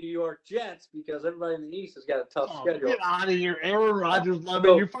now? The New York Jets, because everybody in the East has got a tough schedule. Get out of here, Aaron Rodgers.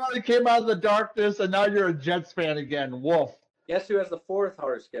 You finally came out of the darkness, and now you're a Jets fan again. Wolf. Guess who has the fourth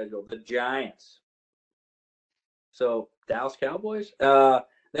hardest schedule? The Giants. So Dallas Cowboys.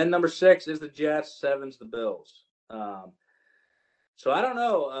 Then number 6 is the Jets. 7's the Bills. So I don't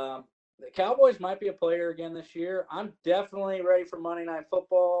know. The Cowboys might be a player again this year. I'm definitely ready for Monday Night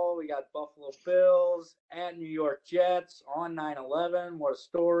Football. We got Buffalo Bills at New York Jets on 9/11. What a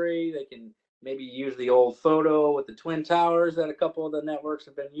story. They can maybe use the old photo with the Twin Towers that a couple of the networks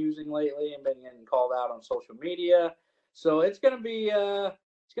have been using lately and been getting called out on social media. So it's going to be a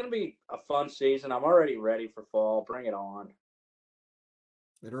fun season. I'm already ready for fall. Bring it on.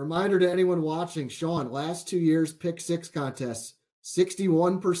 And a reminder to anyone watching, Sean, last 2 years, pick 6 contests.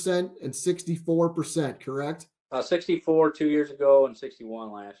 61% and 64%, correct? 64 2 years ago and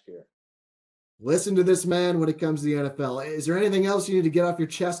 61 last year. Listen to this man when it comes to the NFL. Is there anything else you need to get off your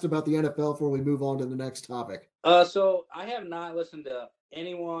chest about the NFL before we move on to the next topic? So I have not listened to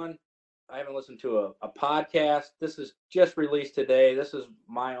anyone. I haven't listened to a podcast. This is just released today. This is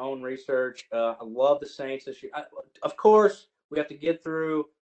my own research. I love the Saints this year. Of course, we have to get through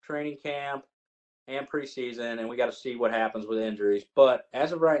training camp and preseason, and we got to see what happens with injuries. But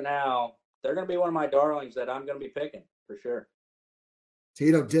as of right now, they're going to be one of my darlings that I'm going to be picking for sure.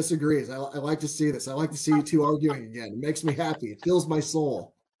 Tito disagrees. I like to see this. I like to see you two arguing again. It makes me happy. It fills my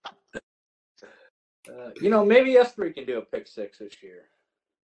soul. Maybe us 3 can do a pick 6 this year.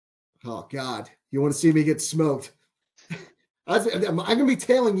 Oh, God. You want to see me get smoked? I'm going to be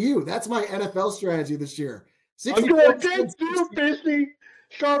tailing you. That's my NFL strategy this year. I'm going against you, Fishy.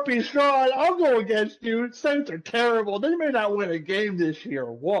 Sharpie Sean, I'll go against you. Saints are terrible. They may not win a game this year.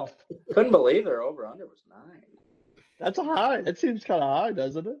 Woof. Couldn't believe their over-under was 9. That's a high. That seems kind of high,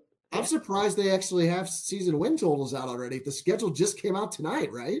 doesn't it? I'm surprised they actually have season win totals out already. The schedule just came out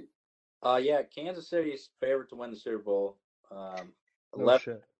tonight, right? Yeah, Kansas City's favorite to win the Super Bowl. No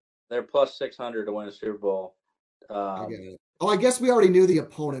shit. They're plus 600 to win a Super Bowl. I get it. Oh, I guess we already knew the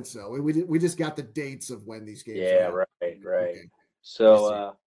opponents, though. We just got the dates of when these games Yeah, are. right. Okay.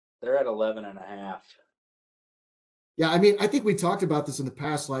 So they're at 11.5. Yeah, I mean, I think we talked about this in the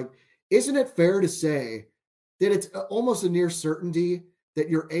past. Like, isn't it fair to say that it's almost a near certainty that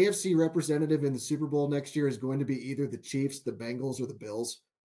your AFC representative in the Super Bowl next year is going to be either the Chiefs, the Bengals, or the Bills?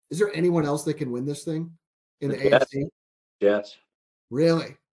 Is there anyone else that can win this thing in the Jets. AFC? Jets.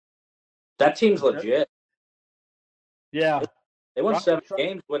 Really? That team's legit. Yeah. They won 7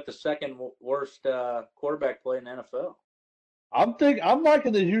 games with the second worst quarterback play in the NFL. I'm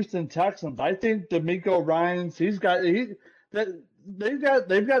liking the Houston Texans. I think D'Amico Ryans, they've got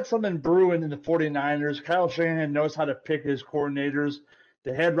something brewing in the 49ers. Kyle Shanahan knows how to pick his coordinators.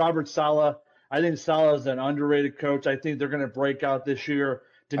 They had Robert Saleh. I think Saleh is an underrated coach. I think they're going to break out this year.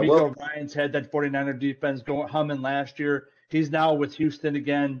 D'Amico Ryans had that 49er defense going humming last year. He's now with Houston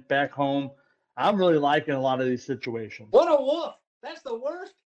again, back home. I'm really liking a lot of these situations. What a wolf. That's the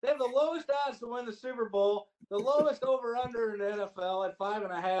worst. They have the lowest odds to win the Super Bowl, the lowest over-under in the NFL at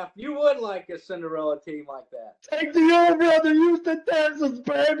 5.5. You would like a Cinderella team like that. Take the over on the Houston Texans,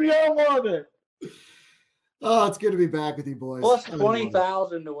 baby. I love it. Oh, it's good to be back with you boys. Plus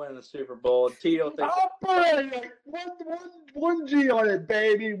 20,000 to win the Super Bowl. Tito thinks I'll put like one G on it,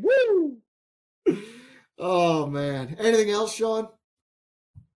 baby. Woo! Oh man. Anything else, Sean?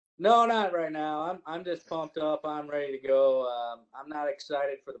 No, not right now. I'm just pumped up. I'm ready to go. I'm not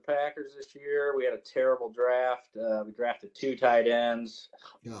excited for the Packers this year. We had a terrible draft. We drafted 2 tight ends.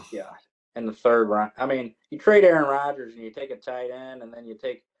 Oh. Yeah, in the 3rd round. I mean, you trade Aaron Rodgers and you take a tight end, and then you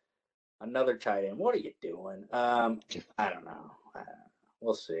take another tight end. What are you doing? I don't know.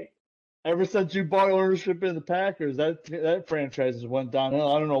 We'll see. Ever since you bought ownership in the Packers, that franchise has went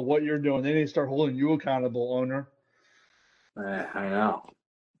downhill. I don't know what you're doing. They need to start holding you accountable, owner. I know.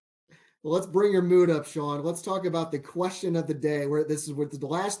 Well, let's bring your mood up, Sean. Let's talk about the question of the day. Where this is the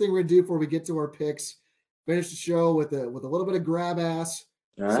last thing we're gonna do before we get to our picks. Finish the show with a little bit of grab ass,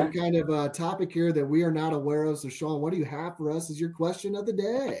 some kind of topic here that we are not aware of. So, Sean, what do you have for us as your question of the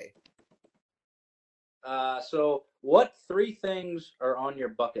day? So what 3 things are on your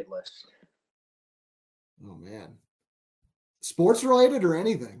bucket list? Oh man, sports related or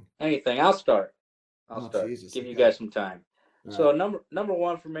anything? Anything. I'll start. Jesus, Give you guys some time. All So right. number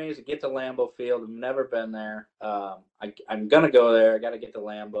 1 for me is to get to Lambeau Field. I've never been there. I'm gonna go there. I got to get to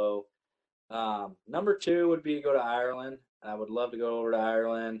Lambeau. Number 2 would be to go to Ireland. I would love to go over to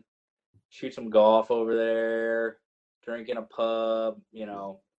Ireland, shoot some golf over there, drink in a pub,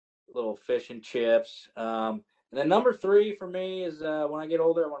 little fish and chips. And then number 3 for me is when I get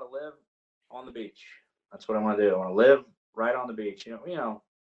older, I want to live on the beach. That's what I want to do. I want to live right on the beach.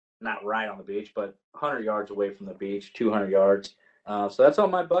 Not right on the beach, but 100 yards away from the beach, 200 yards. So that's on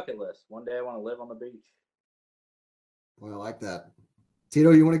my bucket list. One day I want to live on the beach. Well, I like that.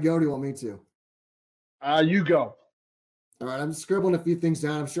 Tito, you want to go or do you want me to? You go. All right, I'm scribbling a few things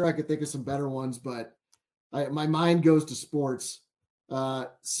down. I'm sure I could think of some better ones, but my mind goes to sports.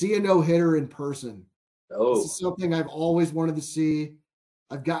 See a no-hitter in person. Oh. This is something I've always wanted to see.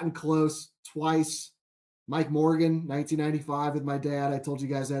 I've gotten close twice. Mike Morgan, 1995 with my dad. I told you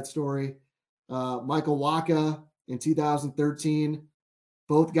guys that story. Michael Wacha in 2013.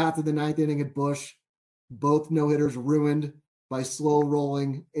 Both got to the 9th inning at Busch. Both no-hitters ruined by slow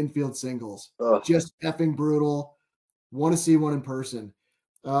rolling infield singles. Ugh. Just effing brutal. Want to see one in person.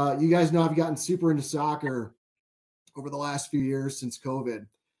 You guys know I've gotten super into soccer over the last few years since COVID.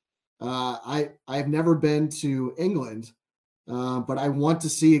 I've never been to England, but I want to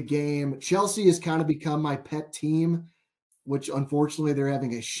see a game. Chelsea has kind of become my pet team, which unfortunately they're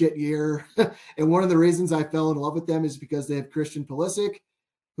having a shit year. And one of the reasons I fell in love with them is because they have Christian Pulisic,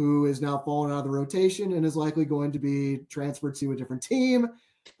 who is now fallen out of the rotation and is likely going to be transferred to a different team.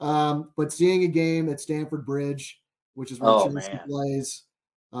 But seeing a game at Stamford Bridge, which is where Chelsea plays,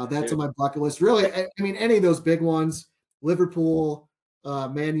 that's on my bucket list. Really, I mean, any of those big ones, Liverpool,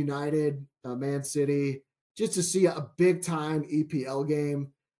 Man United, Man City, just to see a big-time EPL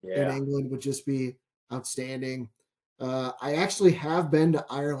game in England would just be outstanding. I actually have been to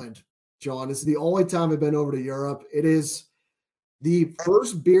Ireland, John. This is the only time I've been over to Europe. It is the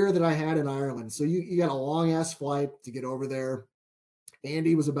first beer that I had in Ireland. So you got a long-ass flight to get over there.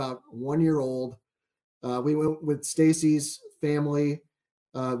 Andy was about 1 year old. We went with Stacy's family,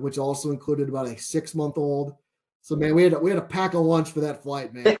 which also included about a 6-month-old. So man, we had to pack a lunch for that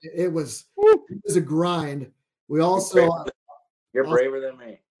flight, man. It was a grind. We also you're braver than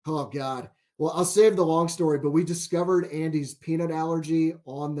me. Oh God. Well, I'll save the long story, but we discovered Andy's peanut allergy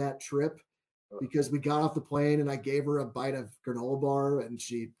on that trip. because we got off the plane and I gave her a bite of granola bar and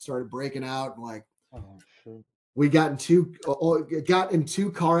she started breaking out and like Oh, shoot. we got in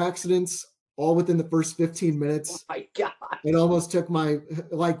two car accidents all within the first 15 minutes. Oh my God. It almost took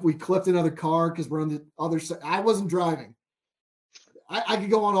we clipped another car because we're on the other side. I wasn't driving. I could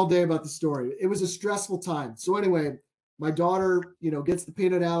go on all day about the story. It was a stressful time. So anyway, my daughter, gets the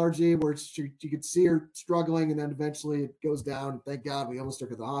peanut allergy where you could see her struggling and then eventually it goes down. Thank God we almost took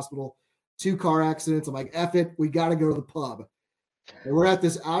her to the hospital. 2 car accidents. I'm like, F it. We got to go to the pub. And we're at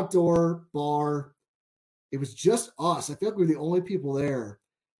this outdoor bar. It was just us. I feel like we were the only people there.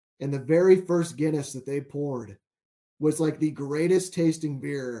 And the very first Guinness that they poured was like the greatest tasting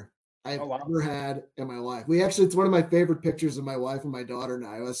beer I've ever had in my life. It's one of my favorite pictures of my wife and my daughter and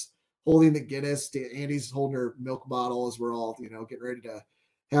I was holding the Guinness. Andy's holding her milk bottle as we're all, getting ready to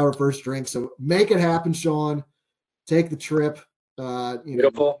have our first drink. So make it happen, Sean. Take the trip.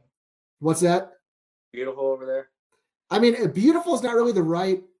 Beautiful. What's that? Beautiful over there. I mean, beautiful is not really the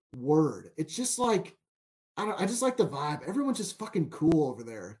right word. It's just like, I just like the vibe. Everyone's just fucking cool over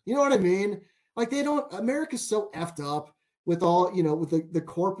there. You know what I mean? Like America's so effed up with all, with the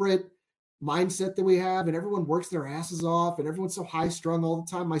corporate mindset that we have and everyone works their asses off and everyone's so high strung all the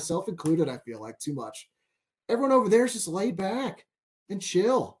time, myself included, I feel like too much. Everyone over there is just laid back and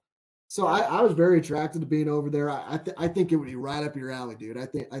chill. So I was very attracted to being over there. I think it would be right up your alley, dude. I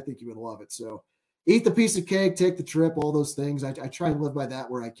think you would love it. So eat the piece of cake, take the trip, all those things. I try and live by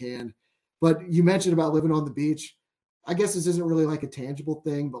that where I can. But you mentioned about living on the beach. I guess this isn't really like a tangible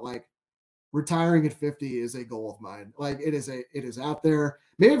thing, but like retiring at 50 is a goal of mine. Like it is out there.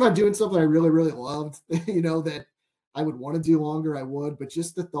 Maybe if I'm doing something I really, really loved, that I would want to do longer, I would. But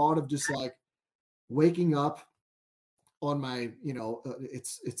just the thought of just like waking up on my,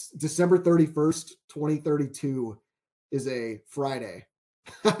 it's December 31st, 2032 is a Friday.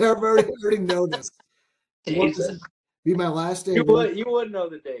 I already know this. Jesus. Be my last day. You would know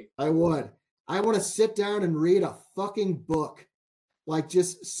the date. I would. I want to sit down and read a fucking book. Like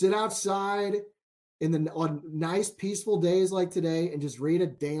just sit outside on nice peaceful days like today and just read a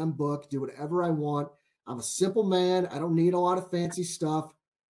damn book, do whatever I want. I'm a simple man. I don't need a lot of fancy stuff.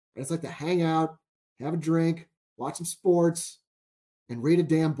 I just like to hang out, have a drink, watch some sports, and read a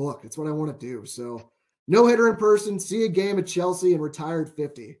damn book. That's what I want to do. So no hitter in person, see a game at Chelsea and retire at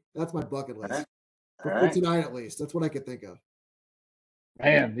 50. That's my bucket list. For tonight at least. That's what I could think of.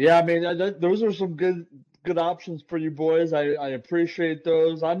 Man, yeah, I mean, those are some good options for you boys. I appreciate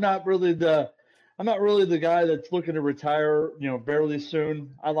those. I'm not really the guy that's looking to retire, fairly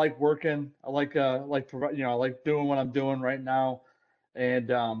soon. I like working. I like I like doing what I'm doing right now. And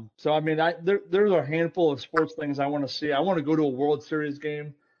so I mean, there's a handful of sports things I want to see. I want to go to a World Series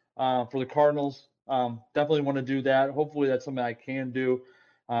game for the Cardinals. Definitely want to do that. Hopefully, that's something I can do.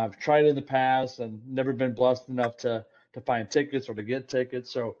 I've tried in the past and never been blessed enough to find tickets or to get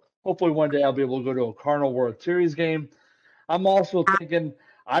tickets. So hopefully one day I'll be able to go to a Cardinal World Series game. I'm also thinking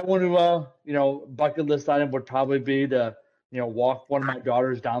I want to, bucket list item would probably be to, walk one of my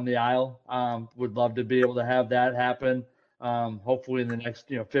daughters down the aisle. Would love to be able to have that happen. Hopefully in the next,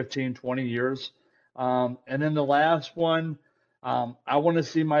 15, 20 years. And then the last one, I want to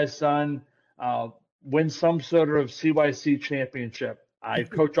see my son win some sort of CYC championship. I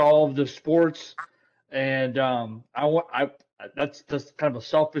coach all of the sports. And that's just kind of a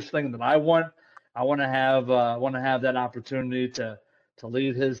selfish thing that I want. I want to have that opportunity to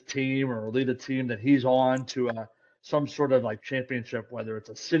lead his team or lead a team that he's on to some sort of like championship, whether it's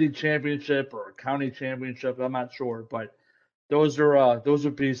a city championship or a county championship. I'm not sure, but those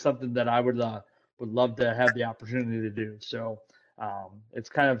would be something that I would love to have the opportunity to do. So it's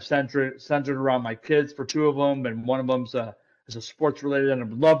kind of centered around my kids for 2 of them, and one of them's is a sports related, and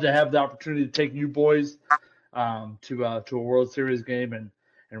I'd love to have the opportunity to take you boys to a World Series game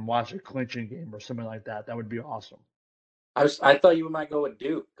and watch a clinching game or something like that. That would be awesome. I thought you might go with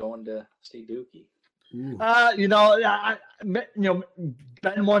Duke, going to see Dookie.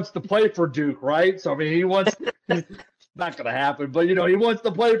 Ben wants to play for Duke, right? So I mean, he wants. It's not going to happen, but he wants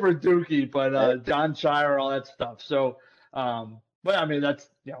to play for Dookie, but John Shire, all that stuff. So, but I mean, that's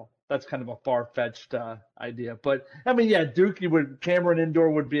kind of a far-fetched idea. But I mean, yeah, Cameron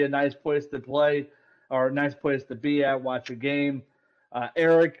Indoor would be a nice place to play or a nice place to be at, watch a game.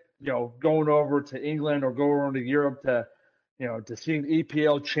 Eric, going over to England or going over to Europe to see an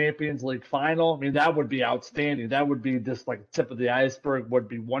EPL Champions League final. I mean, that would be outstanding. That would be just like the tip of the iceberg, would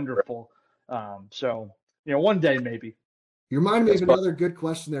be wonderful. So, one day maybe. You remind me of another good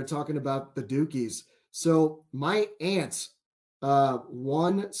question there, talking about the Dukies. So my aunt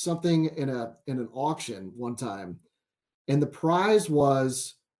won something in an auction one time, and the prize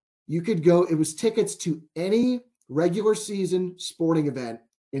was you could go. It was tickets to any regular season sporting event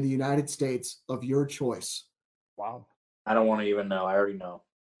in the United States of your choice. Wow. I don't want to even know. I already know.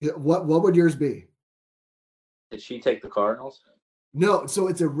 What would yours be? Did she take the Cardinals? No, so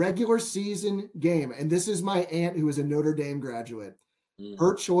it's a regular season game, and this is my aunt who is a Notre Dame graduate.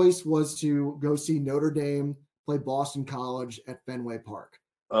 Her choice was to go see Notre Dame play Boston College at Fenway Park.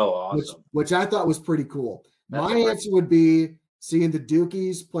 Oh, awesome. Which I thought was pretty cool. That's my answer would be seeing the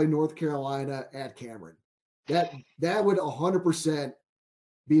Dukies play North Carolina at Cameron. That would 100%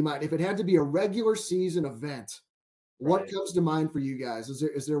 be mine. If it had to be a regular season event, what comes to mind for you guys?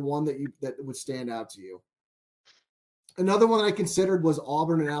 Is there one that would stand out to you? Another one I considered was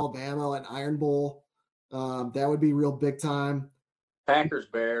Auburn and Alabama and Iron Bowl. That would be real big time. Packers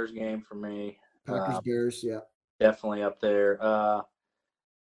Bears game for me. Packers Bears, yeah, definitely up there.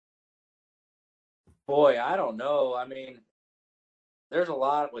 Boy, I don't know. I mean, there's a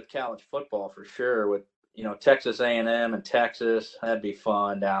lot with college football for sure. With Texas A&M and Texas, that'd be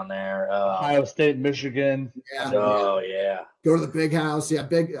fun down there. Ohio State, Michigan. Yeah. Oh yeah. Go to the Big House. Yeah,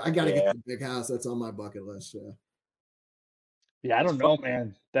 I gotta get to the Big House. That's on my bucket list. Yeah. Yeah, I don't know,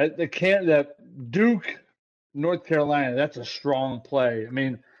 man. That Duke, North Carolina, that's a strong play. I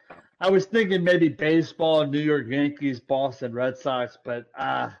mean, I was thinking maybe baseball, New York Yankees, Boston Red Sox, but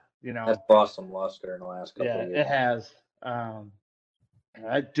that's lost some luster in the last couple of years. Yeah, it has.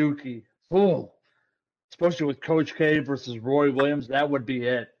 That Dookie, especially with Coach K versus Roy Williams, that would be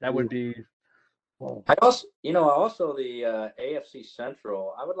it. That would be. I also the AFC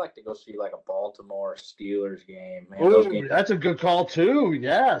Central. I would like to go see like a Baltimore Steelers game. Man, that's a good call too.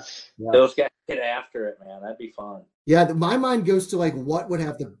 Yes, those guys get after it, man. That'd be fun. Yeah, my mind goes to like what would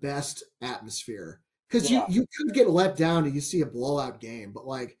have the best atmosphere, because you could get let down and you see a blowout game, but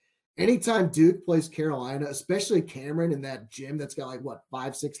like anytime Duke plays Carolina, especially Cameron in that gym that's got like what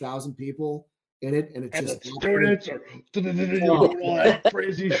 5,000-6,000 people in it, and it's just students are all that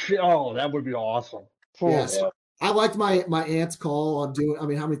crazy shit. Oh, that would be awesome. Yes, yeah. I liked my aunt's call on doing. I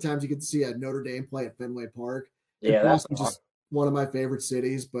mean, how many times you get to see a Notre Dame play at Fenway Park? Yeah, that's just one of my favorite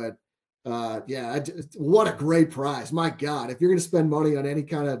cities. But what a great prize! My God, if you're going to spend money on any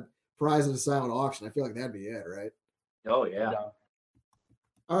kind of prize in a silent auction, I feel like that'd be it, right? Oh yeah.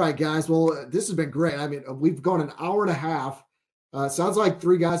 All right, guys. Well, this has been great. I mean, we've gone an hour and a half. Sounds like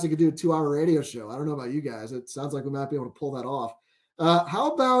three guys that could do a 2-hour radio show. I don't know about you guys. It sounds like we might be able to pull that off.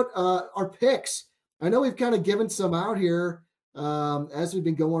 How about our picks? I know we've kind of given some out here as we've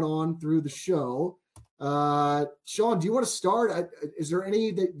been going on through the show. Sean, do you want to start? Is there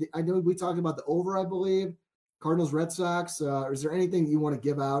any that I know we talked about the over, I believe, Cardinals, Red Sox. Is there anything that you want to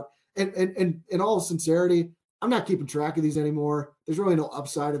give out? And in all sincerity, I'm not keeping track of these anymore. There's really no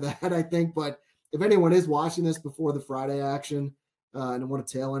upside of that, I think. But if anyone is watching this before the Friday action and want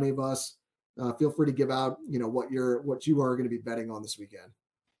to tail any of us, feel free to give out, what you are going to be betting on this weekend.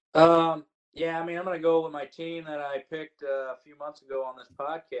 Yeah, I mean, I'm going to go with my team that I picked a few months ago on this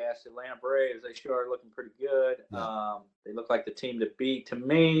podcast, Atlanta Braves. They sure are looking pretty good. Yeah. They look like the team to beat to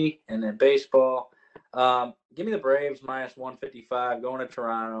me. And then baseball, give me the Braves minus 155 going to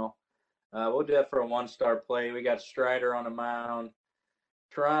Toronto. We'll do that for a one-star play. We got Strider on the mound.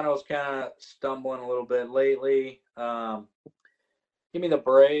 Toronto's kind of stumbling a little bit lately. Give me the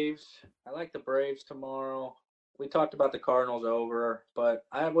Braves. I like the Braves tomorrow. We talked about the Cardinals over, but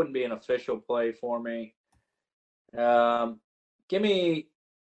I wouldn't be an official play for me. Give me,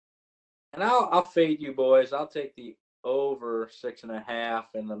 and I'll fade you boys. I'll take the over 6.5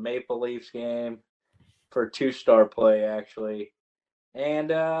 in the Maple Leafs game for a 2-star play, actually. And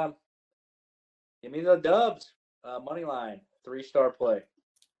give me the Dubs money line, 3-star play.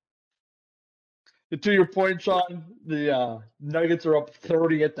 To your point, Sean, the Nuggets are up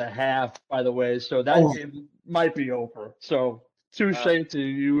 30 at the half, by the way, so that game might be over. So touche to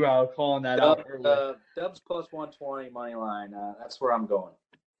you calling that out early. Dubs plus 120 money line. That's where I'm going.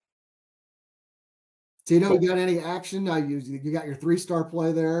 Tito, you got any action? You got your 3-star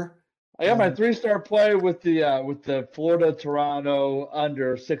play there. I got my 3-star play with the Florida Toronto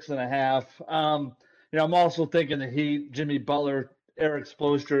under 6.5. I'm also thinking the Heat, Jimmy Butler, Eric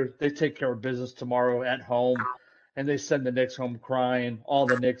Spoelstra, they take care of business tomorrow at home, and they send the Knicks home crying. All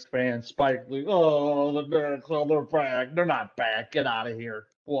the Knicks fans, Spike Lee, the Knicks, they're back. They're not back. Get out of here.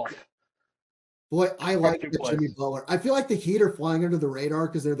 Woof. Boy, I like Jimmy Butler. I feel like the Heat are flying under the radar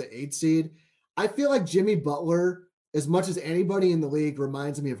because they're the 8th seed. I feel like Jimmy Butler, as much as anybody in the league,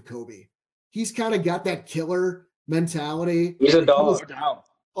 reminds me of Kobe. He's kind of got that killer mentality. He's a dog.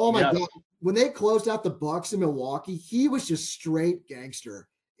 Oh my God. When they closed out the Bucks in Milwaukee, he was just straight gangster.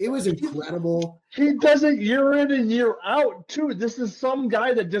 It was incredible. He does it year in and year out too. This is some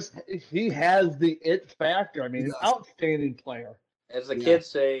guy that he has the it factor. I mean, an outstanding player. As the kids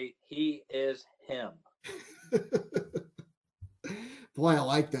say, he is him. Boy, I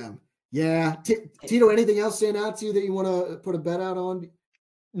like them. Yeah. Tito, anything else stand out to you that you want to put a bet out on?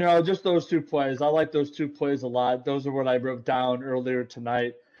 No, just those 2 plays. I like those 2 plays a lot. Those are what I wrote down earlier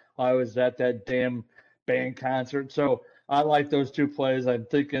tonight. I was at that damn band concert. So I like those 2 plays. I'm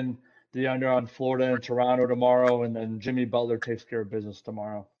thinking the under on Florida and Toronto tomorrow, and then Jimmy Butler takes care of business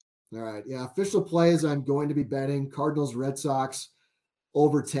tomorrow. All right. Yeah. Official plays I'm going to be betting Cardinals, Red Sox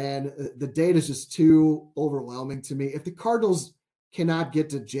over 10. The data is just too overwhelming to me. If the Cardinals cannot get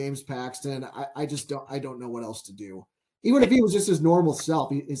to James Paxton, I don't know what else to do. Even if he was just his normal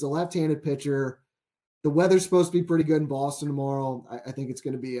self, he's a left-handed pitcher. The weather's supposed to be pretty good in Boston tomorrow. I think it's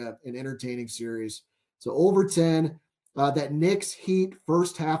going to be an entertaining series. So over 10. That Knicks Heat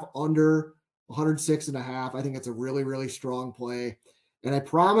first half under 106.5. I think it's a really, really strong play. And I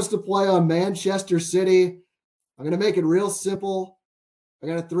promise to play on Manchester City. I'm going to make it real simple. I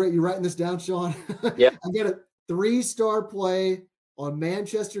got a 3. You writing this down, Sean? Yeah. I got a 3-star play on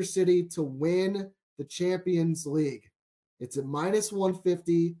Manchester City to win the Champions League. It's at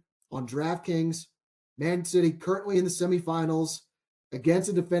 -150 on DraftKings. Man City currently in the semifinals against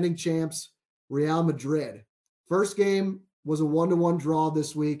the defending champs, Real Madrid. First game was a 1-1 draw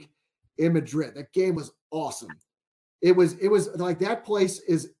this week in Madrid. That game was awesome. It was like that place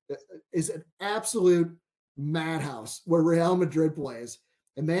is an absolute madhouse where Real Madrid plays.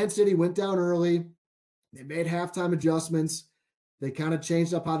 And Man City went down early. They made halftime adjustments. They kind of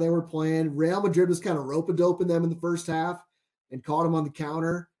changed up how they were playing. Real Madrid was kind of rope-a-doping them in the first half and caught them on the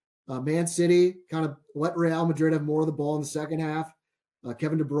counter. Man City kind of let Real Madrid have more of the ball in the second half.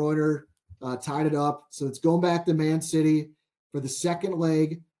 Kevin De Bruyne tied it up. So it's going back to Man City for the second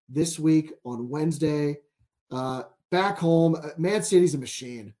leg this week on Wednesday. Back home, Man City's a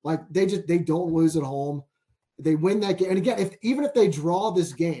machine. Like they don't lose at home. They win that game. And again, even if they draw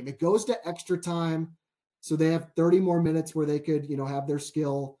this game, it goes to extra time. So they have 30 more minutes where they could, have their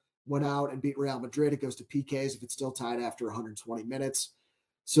skill win out and beat Real Madrid. It goes to PKs if it's still tied after 120 minutes.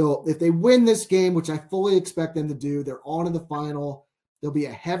 So if they win this game, which I fully expect them to do, they're on in the final. They'll be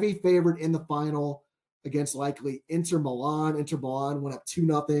a heavy favorite in the final against likely Inter Milan. Inter Milan went up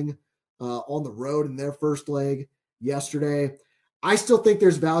 2-0 on the road in their first leg yesterday. I still think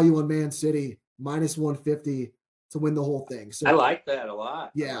there's value on Man City -150 to win the whole thing. So I like that a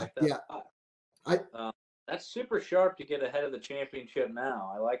lot. Yeah, that's super sharp to get ahead of the championship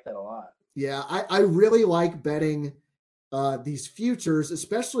now. I like that a lot. Yeah, I really like betting these futures,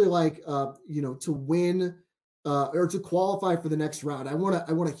 especially like to win or to qualify for the next round. I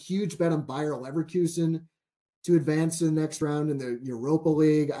want a huge bet on Bayer Leverkusen to advance to the next round in the Europa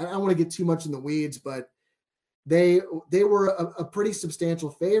League. I don't want to get too much in the weeds, but they were a pretty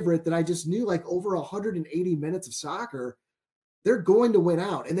substantial favorite that I just knew, like, over 180 minutes of soccer, they're going to win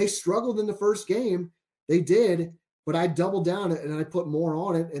out. And they struggled in the first game. They did, but I doubled down and I put more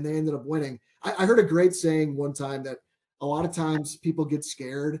on it, and they ended up winning. I heard a great saying one time that a lot of times people get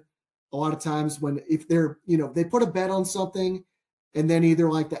scared. A lot of times if they're, they put a bet on something and then either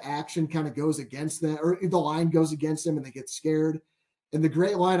like the action kind of goes against them or the line goes against them and they get scared. And the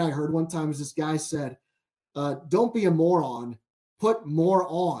great line I heard one time is this guy said, don't be a moron, put more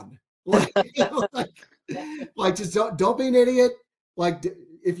on. Like just don't be an idiot. Like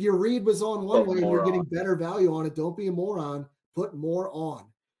if your read was on one way and you're getting better value on it, don't be a moron, put more on.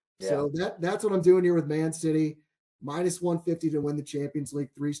 Yeah. So that's what I'm doing here with Man City, -150 to win the Champions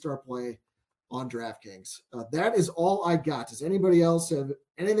League, 3-star play on DraftKings. That is all I got. Does anybody else have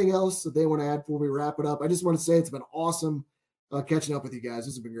anything else that they want to add before we wrap it up? I just want to say it's been awesome catching up with you guys.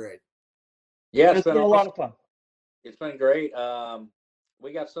 This has been great. Yeah, it's been a lot of fun. It's been great.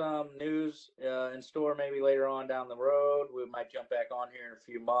 We got some news in store maybe later on down the road. We might jump back on here in a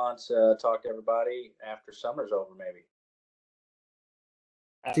few months, talk to everybody after summer's over maybe.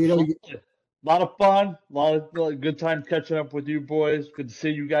 Tito, a lot of fun, a lot of good time catching up with you boys. Good to see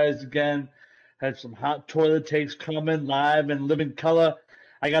you guys again. Had some hot toilet takes coming live and living color.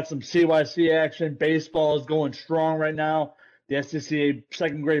 I got some CYC action. Baseball is going strong right now. The SCCA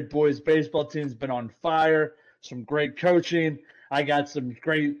second grade boys baseball team's been on fire. Some great coaching. I got some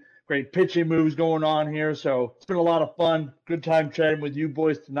great pitching moves going on here. So it's been a lot of fun. Good time chatting with you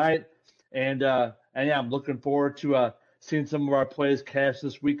boys tonight. And yeah, I'm looking forward to seeing some of our plays cash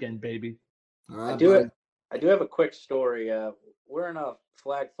this weekend, baby. All right, I do have a quick story. We're in a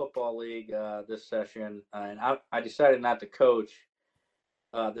flag football league this session, and I decided not to coach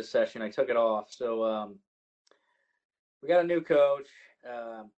this session. I took it off. So we got a new coach.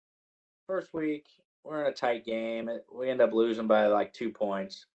 First week, we're in a tight game. We end up losing by like 2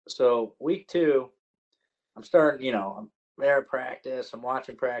 points. So week 2, I'm starting, I'm there at practice. I'm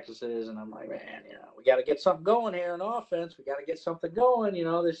watching practices, and I'm like, man, we got to get something going here in offense. We got to get something going.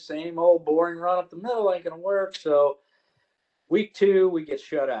 This same old boring run up the middle ain't going to work. So week 2, we get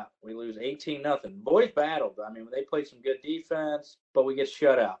shut out. We lose 18-0. Boys battled. I mean, they played some good defense, but we get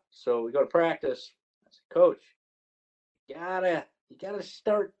shut out. So we go to practice. I said, Coach, you gotta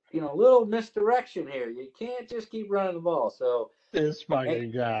start, a little misdirection here. You can't just keep running the ball. So This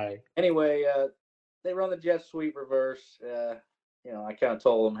fucking guy. Anyway, they run the jet sweep reverse. I kind of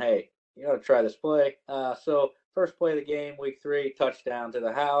told them, hey, you got to try this play. So first play of the game, week 3, touchdown to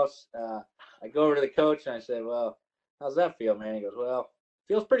the house. I go over to the coach and I say, well, how's that feel, man? He goes, well,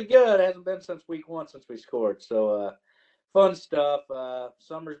 feels pretty good. It hasn't been since week 1 since we scored. So fun stuff.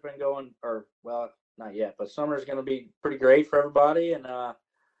 Summer's been going, not yet, but summer's going to be pretty great for everybody. And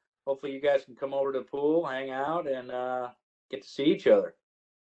hopefully you guys can come over to the pool, hang out, and get to see each other.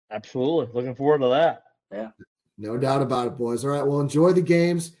 Absolutely. Looking forward to that. Yeah. No doubt about it, boys. All right. Well, enjoy the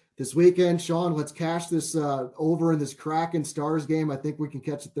games this weekend. Sean, let's cash this over in this Kraken Stars game. I think we can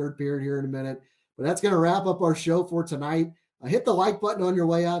catch the third period here in a minute. But that's going to wrap up our show for tonight. Hit the like button on your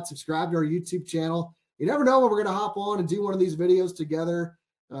way out. Subscribe to our YouTube channel. You never know when we're going to hop on and do one of these videos together.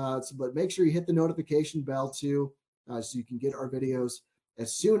 But make sure you hit the notification bell too, so you can get our videos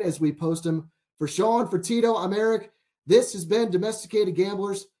as soon as we post them. For Sean, for Tito, I'm Eric. This has been Domesticated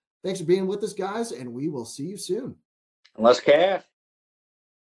Gamblers. Thanks for being with us, guys, and we will see you soon. Let's cash.